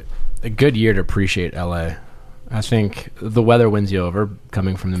good year to appreciate LA. I think the weather wins you over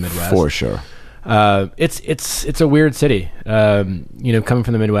coming from the Midwest. For sure. It's a weird city. Coming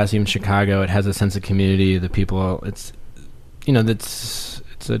from the Midwest, even Chicago, it has a sense of community. The people, it's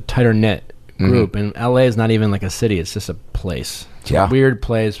a tighter knit group, and LA is not even like a city; it's just a place. It's a weird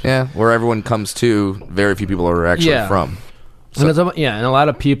place. Yeah, where everyone comes to, very few people are actually from. So. And and a lot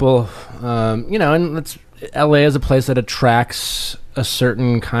of people, and LA is a place that attracts a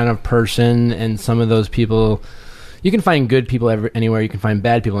certain kind of person, and some of those people, you can find good people anywhere, you can find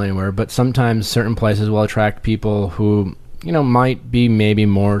bad people anywhere, but sometimes certain places will attract people who, might be maybe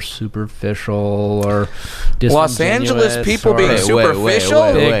more superficial or Los Angeles people being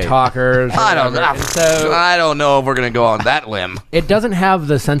superficial? big talkers. I don't know. So I don't know if we're going to go on that limb. it doesn't have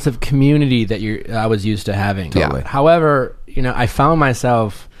the sense of community that I was used to having. Totally. However, I found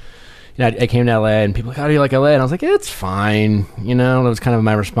myself, I came to LA and people were like, how do you like LA? And I was like, it's fine. That was kind of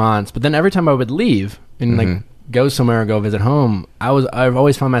my response. But then every time I would leave and go somewhere or go visit home, I've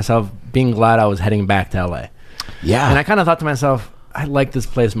always found myself being glad I was heading back to LA. Yeah. And I kind of thought to myself, I like this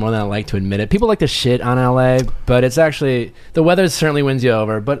place more than I like to admit it. People like to shit on LA, but it's actually, the weather certainly wins you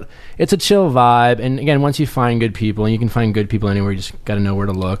over, but it's a chill vibe. And again, once you find good people, and you can find good people anywhere, you just got to know where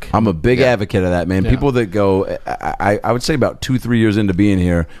to look. I'm a big advocate of that, man. Yeah. People that go, I would say about 2-3 years into being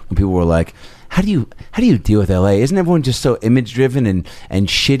here, when people were like, how do you deal with LA? Isn't everyone just so image driven and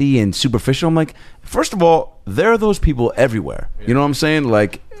shitty and superficial? I'm like, first of all, there are those people everywhere. Yeah. You know what I'm saying?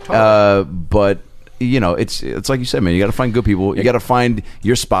 But it's like you said, man. You got to find good people. You got to find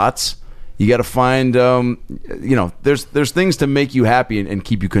your spots. You got to find, there's things to make you happy and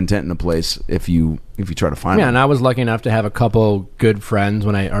keep you content in a place if you try to find them. Yeah, and I was lucky enough to have a couple good friends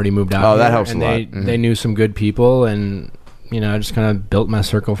when I already moved out. Oh, that here, helps and a lot. They knew some good people, and I just kind of built my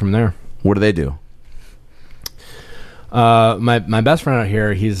circle from there. What do they do? My best friend out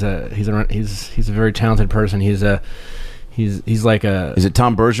here, he's a very talented person. He's like a. Is it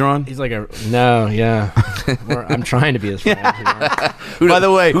Tom Bergeron? He's like a no, yeah. I'm trying to be his friend. By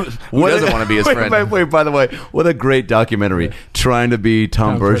the way, who doesn't want to be his friend? Wait, by the way, what a great documentary. Trying to be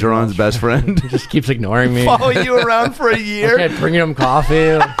Tom Bergeron's best friend. He just keeps ignoring me. Follow you around for a year. Okay, bringing him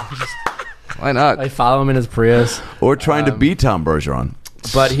coffee. Why not? I follow him in his Prius. Or trying to be Tom Bergeron.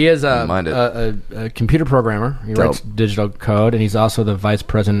 But he is Minded. a computer programmer. He Dope. writes digital code, and he's also the vice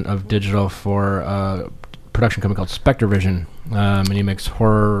president of digital for a production company called SpectreVision. And he makes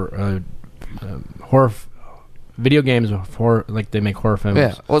horror video games. They make horror films.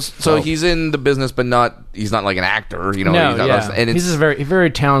 Yeah. Well, so he's in the business, but he's not like an actor. You know. No, he's not, yeah. and He's just a very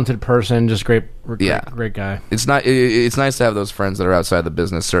talented person. Just great Yeah. great guy. It's not. It's nice to have those friends that are outside the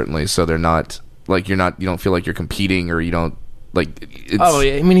business, certainly. So they're not like you don't feel like you're competing or you don't like. It's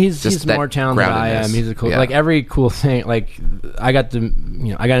I mean, he's just that more talented than I am. groundedness. He's a cool. Yeah. Like every cool thing. Like I got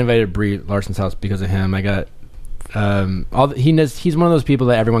invited to Brie Larson's house because of him. I got. He knows. He's one of those people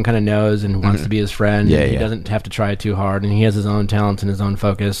that everyone kind of knows and wants to be his friend. Yeah, He yeah. doesn't have to try too hard, and he has his own talents and his own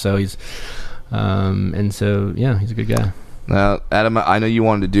focus. So he's, and so yeah, he's a good guy. Now, Adam, I know you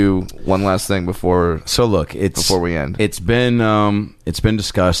wanted to do one last thing before So look, before we end. It's been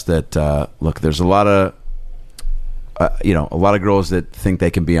discussed that look, there's a lot of a lot of girls that think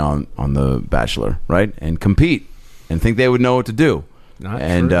they can be on The Bachelor, right, and compete, and think they would know what to do.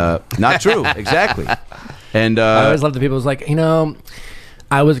 Not True, exactly. And I always love the people who's like,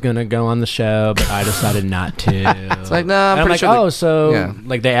 I was gonna go on the show, but I decided not to. It's like, nah, I'm and pretty like, sure. so yeah.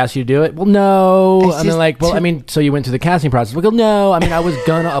 like they asked you to do it? Well, no. I mean, like, well, I mean, so you went through the casting process? Well, no. I mean, I was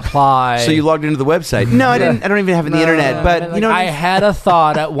gonna apply. so you logged into the website? No, I didn't. I don't even have it on the internet. But Like, you know, I had a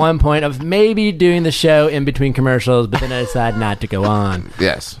thought at one point of maybe doing the show in between commercials, but then I decided not to go on.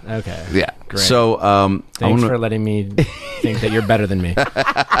 Yes. Okay. Yeah. Great. So Thanks for letting me think that you're better than me.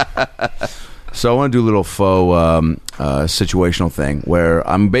 So I want to do a little faux situational thing where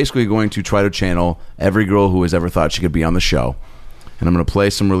I'm basically going to try to channel every girl who has ever thought she could be on the show, and I'm going to play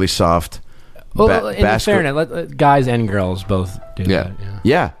some really soft. Well, in fairness, guys and girls both do Yeah. that.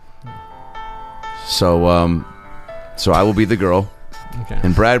 Yeah. Yeah. So I will be the girl, Okay.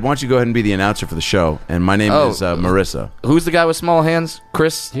 and Brad, why don't you go ahead and be the announcer for the show? And my name is Marissa. Who's the guy with small hands?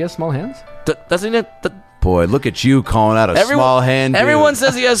 Chris? Do you have small hands? Doesn't it? Boy, look at you calling out a small hand. Dude. Everyone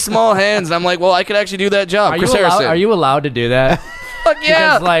says he has small hands, and I'm like, well, I could actually do that job. Chris Are Harrison. you allowed to do that? Fuck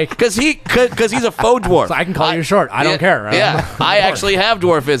yeah, Because, because he's a faux dwarf. So I can call you short. I don't care. Yeah, I actually have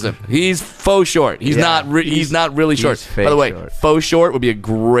dwarfism. He's faux short. He's not. He's not really short. fake By the way, short. faux short would be a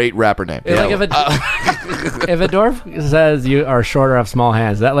great rapper name. Like if a dwarf says you are short or have small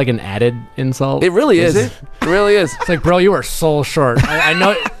hands, is that like an added insult? It really is. it? It really is. It's like, bro, you are so short. I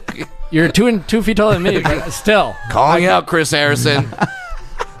know you're 2 feet taller than me, but still. Calling out Chris Harrison.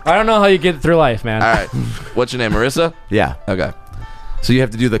 I don't know how you get through life, man. All right. What's your name, Marissa? Yeah. Okay. So you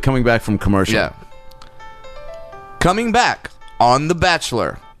have to do the coming back from commercial. Yeah. Coming back on The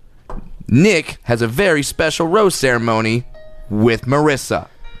Bachelor, Nick has a very special rose ceremony with Marissa.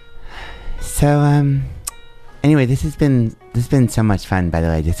 So, anyway, this has been so much fun, by the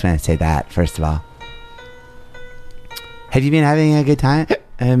way. I just want to say that, first of all. Have you been having a good time?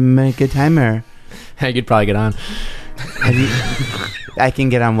 A good time, or? You could probably get on. Have you, I can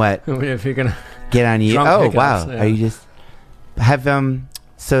get on what? If you're going to. Get on you? Drunk Oh, pickups, wow. yeah. Are you just... Have,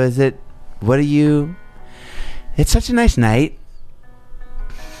 so is it... What are you... It's such a nice night.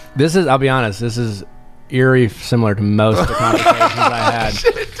 This is, I'll be honest, this is eerie similar to most of the conversations I had.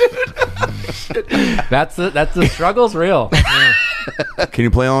 That's the struggle's real. Yeah. Can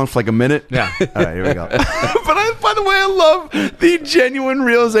you play on for like a minute? Yeah. All right, here we go. By the way, I love the genuine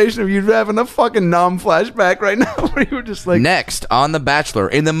realization of you having a fucking numb flashback right now where you were just like... Next on The Bachelor,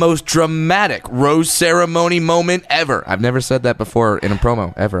 in the most dramatic rose ceremony moment ever. I've never said that before in a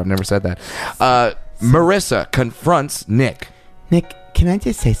promo, ever. I've never said that. Marissa confronts Nick. Nick, can I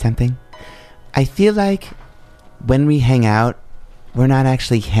just say something? I feel like when we hang out, we're not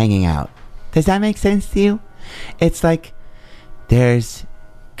actually hanging out. Does that make sense to you? It's like there's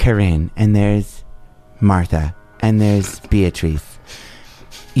Corinne, and there's Martha, and there's Beatrice.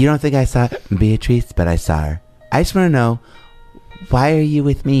 You don't think I saw Beatrice, but I saw her. I just want to know, why are you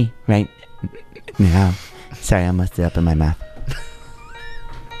with me right now? Sorry, I almost threw up in my mouth.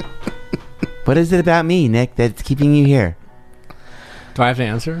 What is it about me, Nick, that's keeping you here? Do I have to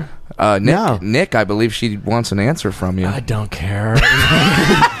answer? Nick, No. Nick, I believe she wants an answer from you. I don't care.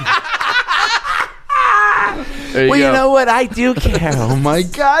 There Well, go. you know what? I do care. Oh my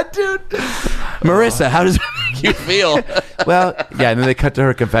God, dude. Marissa, how does it make you feel? Well, yeah, and then they cut to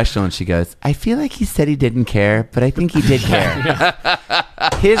her confessional, and she goes, I feel like he said he didn't care, but I think he did care.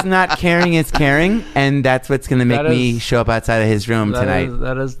 His not caring is caring, and that's what's going to make me show up outside of his room tonight.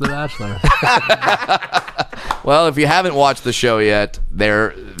 That is The Bachelor. Well, if you haven't watched the show yet,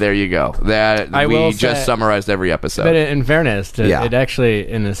 there you go. We just summarized every episode. But in fairness, it actually,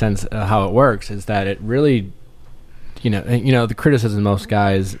 in a sense, how it works is that it really, the criticism most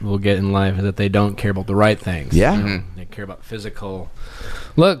guys will get in life is that they don't care about the right things. Yeah. Mm-hmm. They care about physical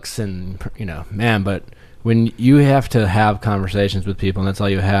looks and, but when you have to have conversations with people and that's all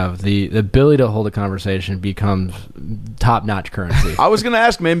you have, the ability to hold a conversation becomes top-notch currency. I was going to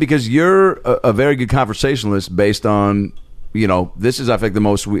ask, man, because you're a very good conversationalist based on, this is, I think, the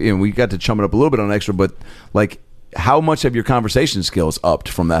most, we got to chum it up a little bit on Extra, but like, how much have your conversation skills upped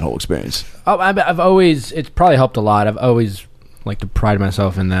from that whole experience? Oh, I've always, it's probably helped a lot. I've always liked to pride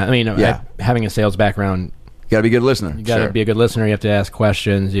myself in that. I mean, having a sales background. You got to be a good listener. You got to be a good listener. You have to ask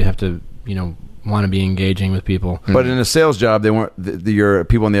questions. You have to, want to be engaging with people. But in a sales job, they weren't, your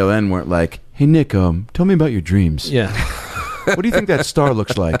people on the other end weren't like, hey, Nick, tell me about your dreams. Yeah. What do you think that star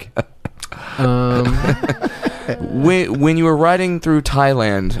looks like? When you were riding through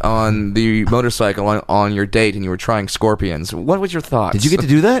Thailand on the motorcycle on your date and you were trying scorpions, what was your thoughts? Did you get to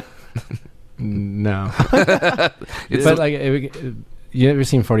do that? No. But like, you ever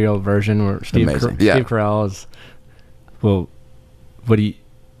seen 40-Year-Old Virgin where Steve Carell is, well,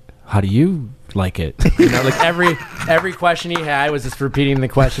 how do you like it? Like every question he had was just repeating the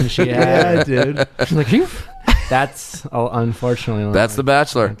question she had. Yeah, dude. She's like, that's unfortunately. That's The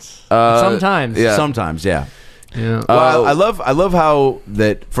Bachelor. Sometimes. Yeah. Sometimes, yeah. Yeah. Well, I love how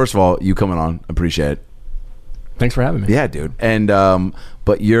that. First of all, you coming on, appreciate it. Thanks for having me. Yeah, dude. And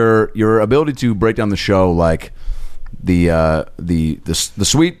but your ability to break down the show, like the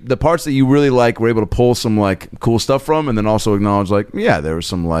sweet, the parts that you really like, were able to pull some like cool stuff from, and then also acknowledge like, yeah, there was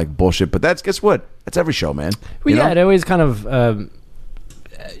some like bullshit. But guess what? That's every show, man. Well, it always kind of.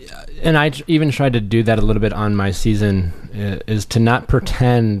 And I even tried to do that a little bit on my season, is to not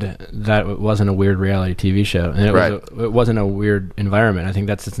pretend that it wasn't a weird reality TV show, and it wasn't a weird environment. I think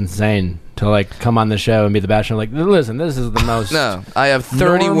that's just insane to like come on the show and be the Bachelor. Like, listen, this is the most. No, I have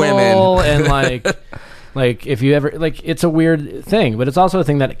 30 women, and like if you ever it's a weird thing, but it's also a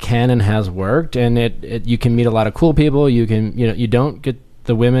thing that can and has worked, and it you can meet a lot of cool people. You can you don't get.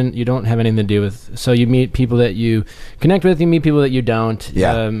 The women you don't have anything to do with, so you meet people that you connect with, you meet people that you don't,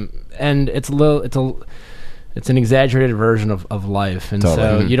 and it's an exaggerated version of life, and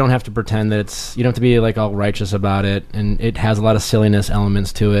so you don't have to pretend that you don't have to be like all righteous about it, and it has a lot of silliness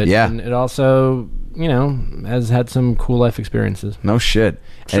elements to it, and it also has had some cool life experiences. No shit.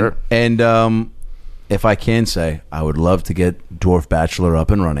 Sure. And if I can say, I would love to get Dwarf Bachelor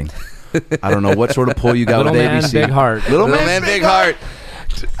up and running. I don't know what sort of pull you got Little with Man, ABC. Big Heart. Little Man, Big Heart.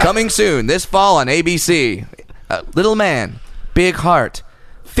 Coming soon this fall on ABC. Little Man, Big Heart.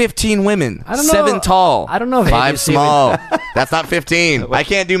 15 women, I don't know. 7 tall, I don't know if 5 ABC small. That's not 15. I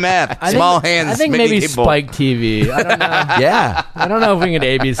can't do math. Small hands. I think make me maybe capable. Spike TV. I don't know. Yeah. I don't know if we can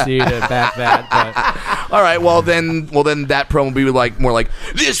get ABC to back that, but All right, well then that promo will be like more like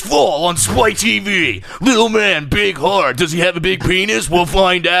this fall on Spike TV. Little Man, Big Heart. Does he have a big penis? We'll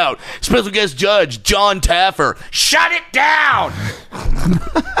find out. Special guest judge John Taffer. Shut it down.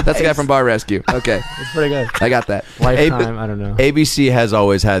 That's the guy from Bar Rescue. Okay, it's pretty good. I got that. Lifetime, I don't know. ABC has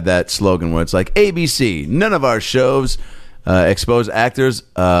always had that slogan where it's like, ABC, none of our shows expose actors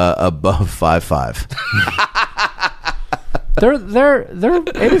above 5'5". They're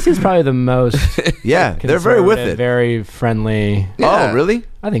ABC is probably the most. Yeah, they're very with it. Very friendly. Yeah. Oh, really?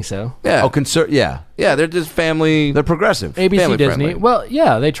 I think so. Yeah. Oh, yeah. Yeah, they're just family. They're progressive. ABC Family Disney. friendly. Well,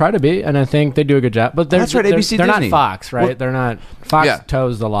 yeah, they try to be, and I think they do a good job. But That's right, ABC they're Disney. not Fox, right? Well, they're not. Fox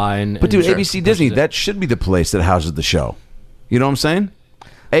toes the line. But dude, and ABC Disney, pushes it. that should be the place that houses the show. You know what I'm saying?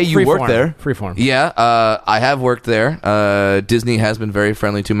 Hey, you Freeform. work there. Freeform. Yeah, I have worked there. Disney has been very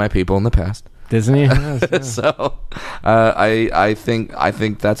friendly to my people in the past. Disney. Yes, yeah. So, I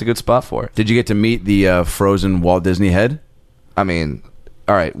think that's a good spot for it. Did you get to meet the frozen Walt Disney head? I mean,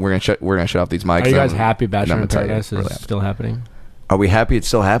 all right, we're gonna shut off these mics. Are you guys I'm- happy Bachelor I'm in gonna tell you, Paradise really is happy. still happening? Are we happy it's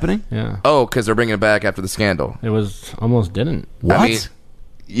still happening? Yeah. Oh, because they're bringing it back after the scandal. It was almost didn't. What? I mean,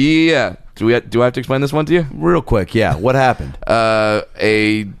 yeah. Do I have to explain this one to you? Real quick, yeah. What happened? All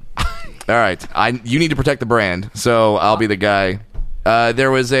right. You need to protect the brand, so I'll be the guy. There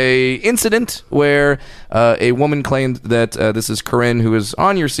was a incident where a woman claimed that this is Corinne, who is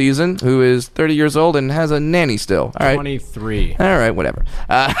on your season, who is 30 years old and has a nanny still. All right. 23. All right, whatever.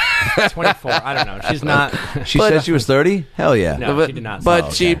 24. I don't know. She's not. She said she was 30? Hell yeah. No, but, she did not. But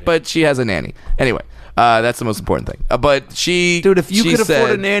Oh, she okay. but she has a nanny. Anyway, That's the most important thing. But Dude, if you she could afford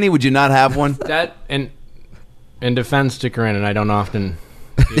a said- nanny, would you not have one? That in defense to Corinne, and I don't often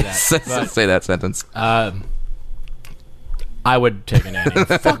do that. say that sentence. I would take a nanny.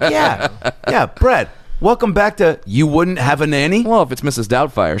 Fuck yeah. Yeah, Brett, welcome back to You Wouldn't Have a Nanny? Well, if it's Mrs.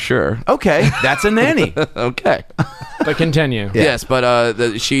 Doubtfire, sure. Okay, that's a nanny. Okay. But continue. Yes, but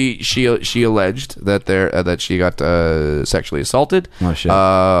she alleged that that she got sexually assaulted Oh, shit.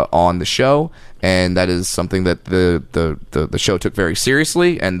 on the show, and that is something that the show took very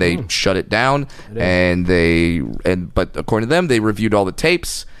seriously, and they shut it down. But according to them, they reviewed all the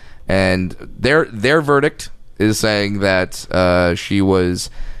tapes, and their verdict is saying that she was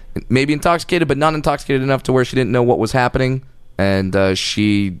maybe intoxicated, but not intoxicated enough to where she didn't know what was happening, and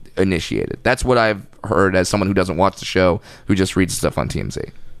she initiated. That's what I've heard as someone who doesn't watch the show, who just reads stuff on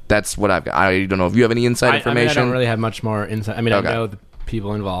TMZ. That's what I've got. I don't know if you have any inside information. I don't really have much more insight. I mean, Okay. I know the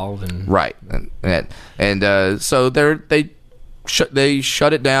people involved, and Right, and so they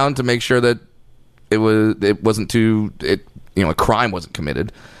shut it down to make sure that a crime wasn't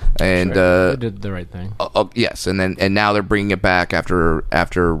committed, and they did the right thing. yes, and now they're bringing it back after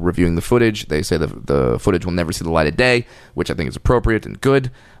reviewing the footage. They say the footage will never see the light of day, which I think is appropriate and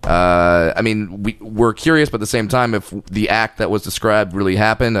good. I mean, we're curious, but at the same time, if the act that was described really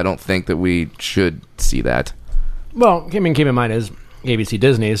happened, I don't think that we should see that. Well, I mean, keep in mind, is ABC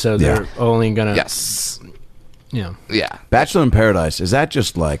Disney, so they're only gonna Yes. Yeah. Bachelor in Paradise, is that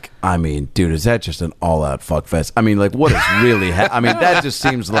just like, I mean, dude, is that just an all-out fuck fest? I mean, like, what is really I mean, that just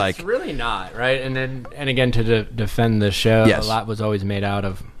seems like... It's really not, right? And again, to defend the show, Yes. a lot was always made out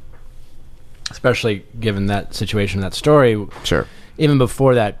of, especially given that situation, that story. Sure. Even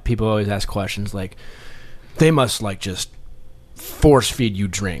before that, people always ask questions like, they must, like, just force feed you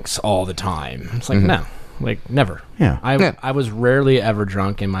drinks all the time. It's like, no. Like, never. Yeah. I was rarely ever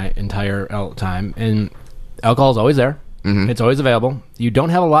drunk in my entire time, and alcohol is always there. It's always available. You don't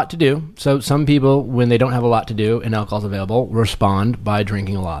have a lot to do. So some people, when they don't have a lot to do and alcohol's available, respond by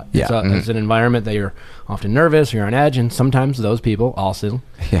drinking a lot. Yeah. So it's an environment that you're often nervous, you're on edge, and sometimes those people also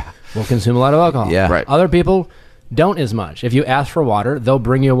will consume a lot of alcohol. Yeah. Right. Other people don't as much. If you ask for water, they'll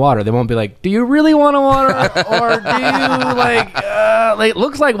bring you water. They won't be like, do you really want a water? Or do you like it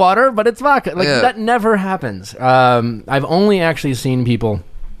looks like water, but it's vodka. Like that never happens. I've only actually seen people,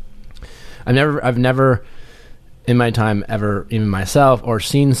 I've never in my time ever, even myself, or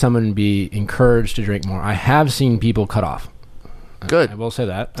seen someone be encouraged to drink more. I have seen people cut off. Good. I will say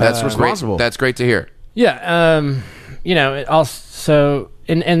that. That's responsible. That's great to hear. Yeah, it also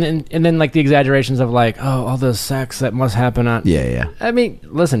and then like the exaggerations of like, oh, all the sex that must happen on. Yeah. I mean,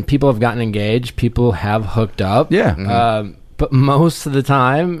 listen, people have gotten engaged, people have hooked up. Yeah. But most of the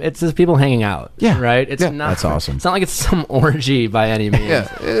time, it's just people hanging out. Yeah. Right. It's not. That's awesome. It's not like it's some orgy by any means.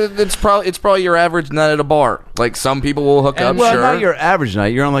 Yeah, it's probably your average night at a bar. Like some people will hook up. Well, Sure. not your average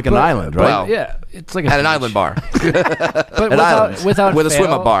night. You're on like an island, right? well, Yeah, it's like at an beach. island bar. But islands. without With a fail,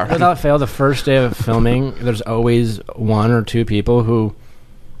 swim-up bar. Without fail, the first day of filming, there's always one or two people who,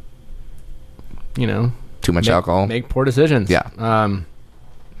 Too much alcohol. make poor decisions. Yeah.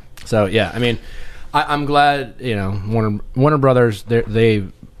 So yeah, I mean, I'm glad Warner Brothers.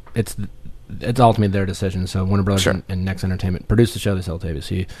 It's ultimately their decision. So Warner Brothers Sure. and Next Entertainment produced the show. They sell to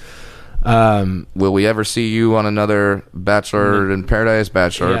ABC. Will we ever see you on another Bachelor in Paradise,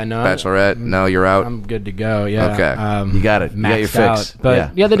 Bachelorette? No, you're out. I'm good to go. Yeah. Okay. You got it. You got your maxed fix. out.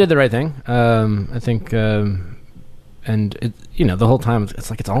 But Yeah. they did the right thing. I think, and it, the whole time it's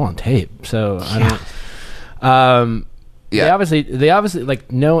like it's all on tape. So I don't. Yeah. They obviously like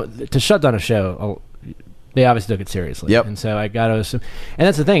no to shut down a show. They obviously took it seriously. Yep. And so I got to assume, and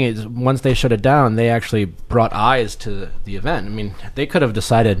that's the thing is once they shut it down, they actually brought eyes to the event. I mean, they could have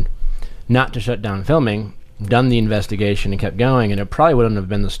decided not to shut down filming, done the investigation, and kept going, and it probably wouldn't have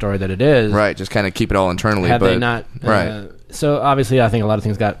been the story that it is. Right. Just kind of keep it all internally. Had but, they not. Right. So obviously, I think a lot of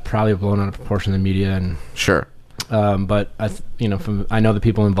things got probably blown out of proportion in the media, and Sure. but I know the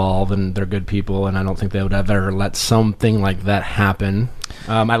people involved, and they're good people, and I don't think they would have ever let something like that happen.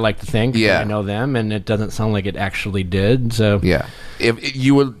 I like to think, Yeah. I know them, and it doesn't sound like it actually did. So Yeah. If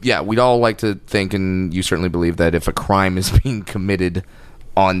you would, we'd all like to think, and you certainly believe that if a crime is being committed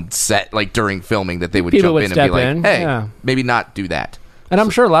on set, like during filming, that they would People jump would in and step be like, in, "Hey, yeah. maybe not do that." And I'm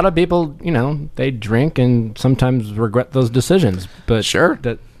sure a lot of people, they drink and sometimes regret those decisions. But Sure.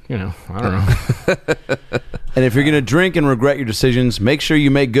 that I don't know. And if you're going to drink and regret your decisions, make sure you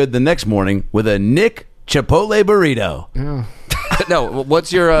make good the next morning with a Nick Chipotle burrito. No,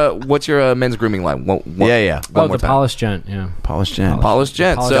 what's your men's grooming line? Yeah. Oh, more the time. Polished Gent, yeah. Polished Gent. Polished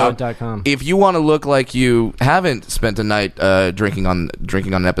Gent. So PolishedGent.com. if you want to look like you haven't spent a night drinking on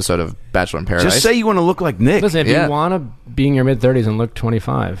an episode of Bachelor in Paradise, Just say you want to look like Nick. Listen, if Yeah. you want to be in your mid-30s and look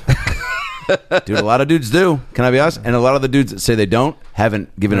 25, Dude, a lot of dudes do. Can I be honest? And a lot of the dudes that say they don't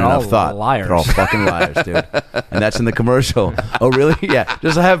haven't given They're enough all thought. liars. They're all fucking liars, dude. And that's in the commercial. Oh, really? Yeah.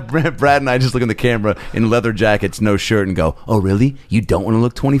 Just have Brad and I just look in the camera in leather jackets, no shirt, and go, oh, really? You don't want to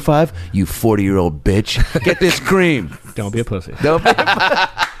look 25? You 40-year-old bitch. Get this cream. don't be a pussy. Don't be-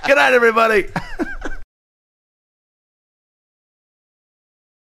 Good night, everybody.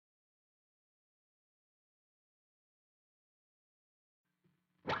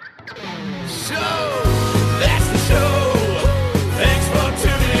 So, that's the show. Thanks for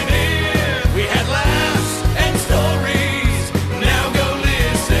tuning in. We had laughs and stories. Now go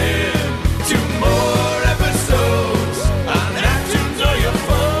listen to more episodes on iTunes or your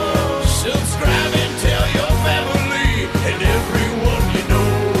phone. Subscribe and tell your family and everyone you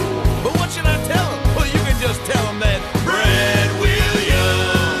know. But what should I tell them? Well, you can just tell them that Brad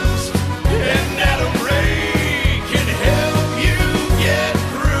Williams and Adam Ray can help you get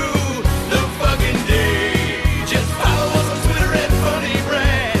through the fucking day. Just follow us on Twitter at Funny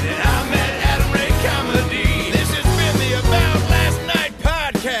Brad, and I'm at Adam Ray Comedy. This has been the About Last Night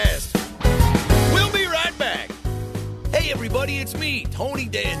podcast. We'll be right back. Hey everybody, it's me, Tony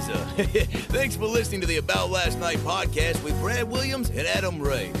Danza. Thanks for listening to the About Last Night podcast with Brad Williams and Adam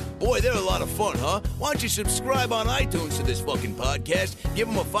Ray. Boy, they're a lot of fun, huh? Why don't you subscribe on iTunes to this fucking podcast? Give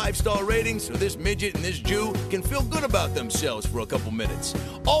them a 5-star rating so this midget and this Jew can feel good about themselves for a couple minutes.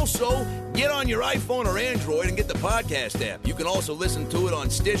 Also, get on your iPhone or Android and get the podcast app. You can also listen to it on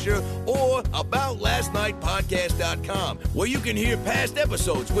Stitcher or AboutLastNightPodcast.com, where you can hear past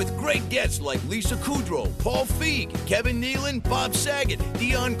episodes with great guests like Lisa Kudrow, Paul Feig, Kevin Nealon, Bob Saget,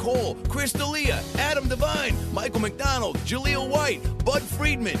 Dion Cole, Chris D'Elia, Adam Devine, Michael McDonald, Jaleel White, Bud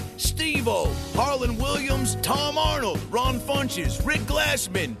Friedman, Steve-O, Harlan Williams, Tom Arnold, Ron Funches, Rick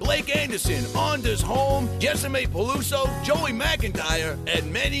Glassman, Blake Anderson, Anders Holm, Jessime Peluso, Joey McIntyre,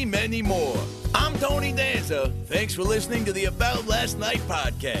 and many, many more. I'm Tony Danza. Thanks for listening to the About Last Night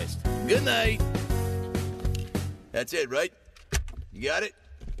podcast. Good night. That's it, right? You got it?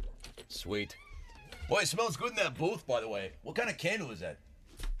 Sweet. Boy, it smells good in that booth, by the way. What kind of candle is that?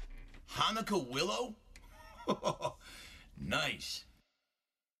 Hanukkah willow? Nice.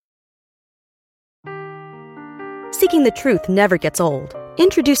 Seeking the truth never gets old.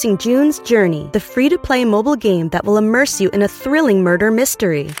 Introducing June's Journey, the free-to-play mobile game that will immerse you in a thrilling murder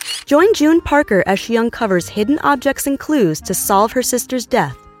mystery. Join June Parker as she uncovers hidden objects and clues to solve her sister's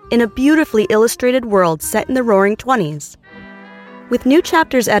death in a beautifully illustrated world set in the Roaring '20s. With new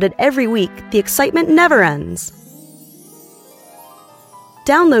chapters added every week, the excitement never ends.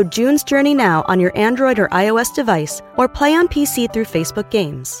 Download June's Journey now on your Android or iOS device, or play on PC through Facebook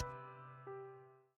Games.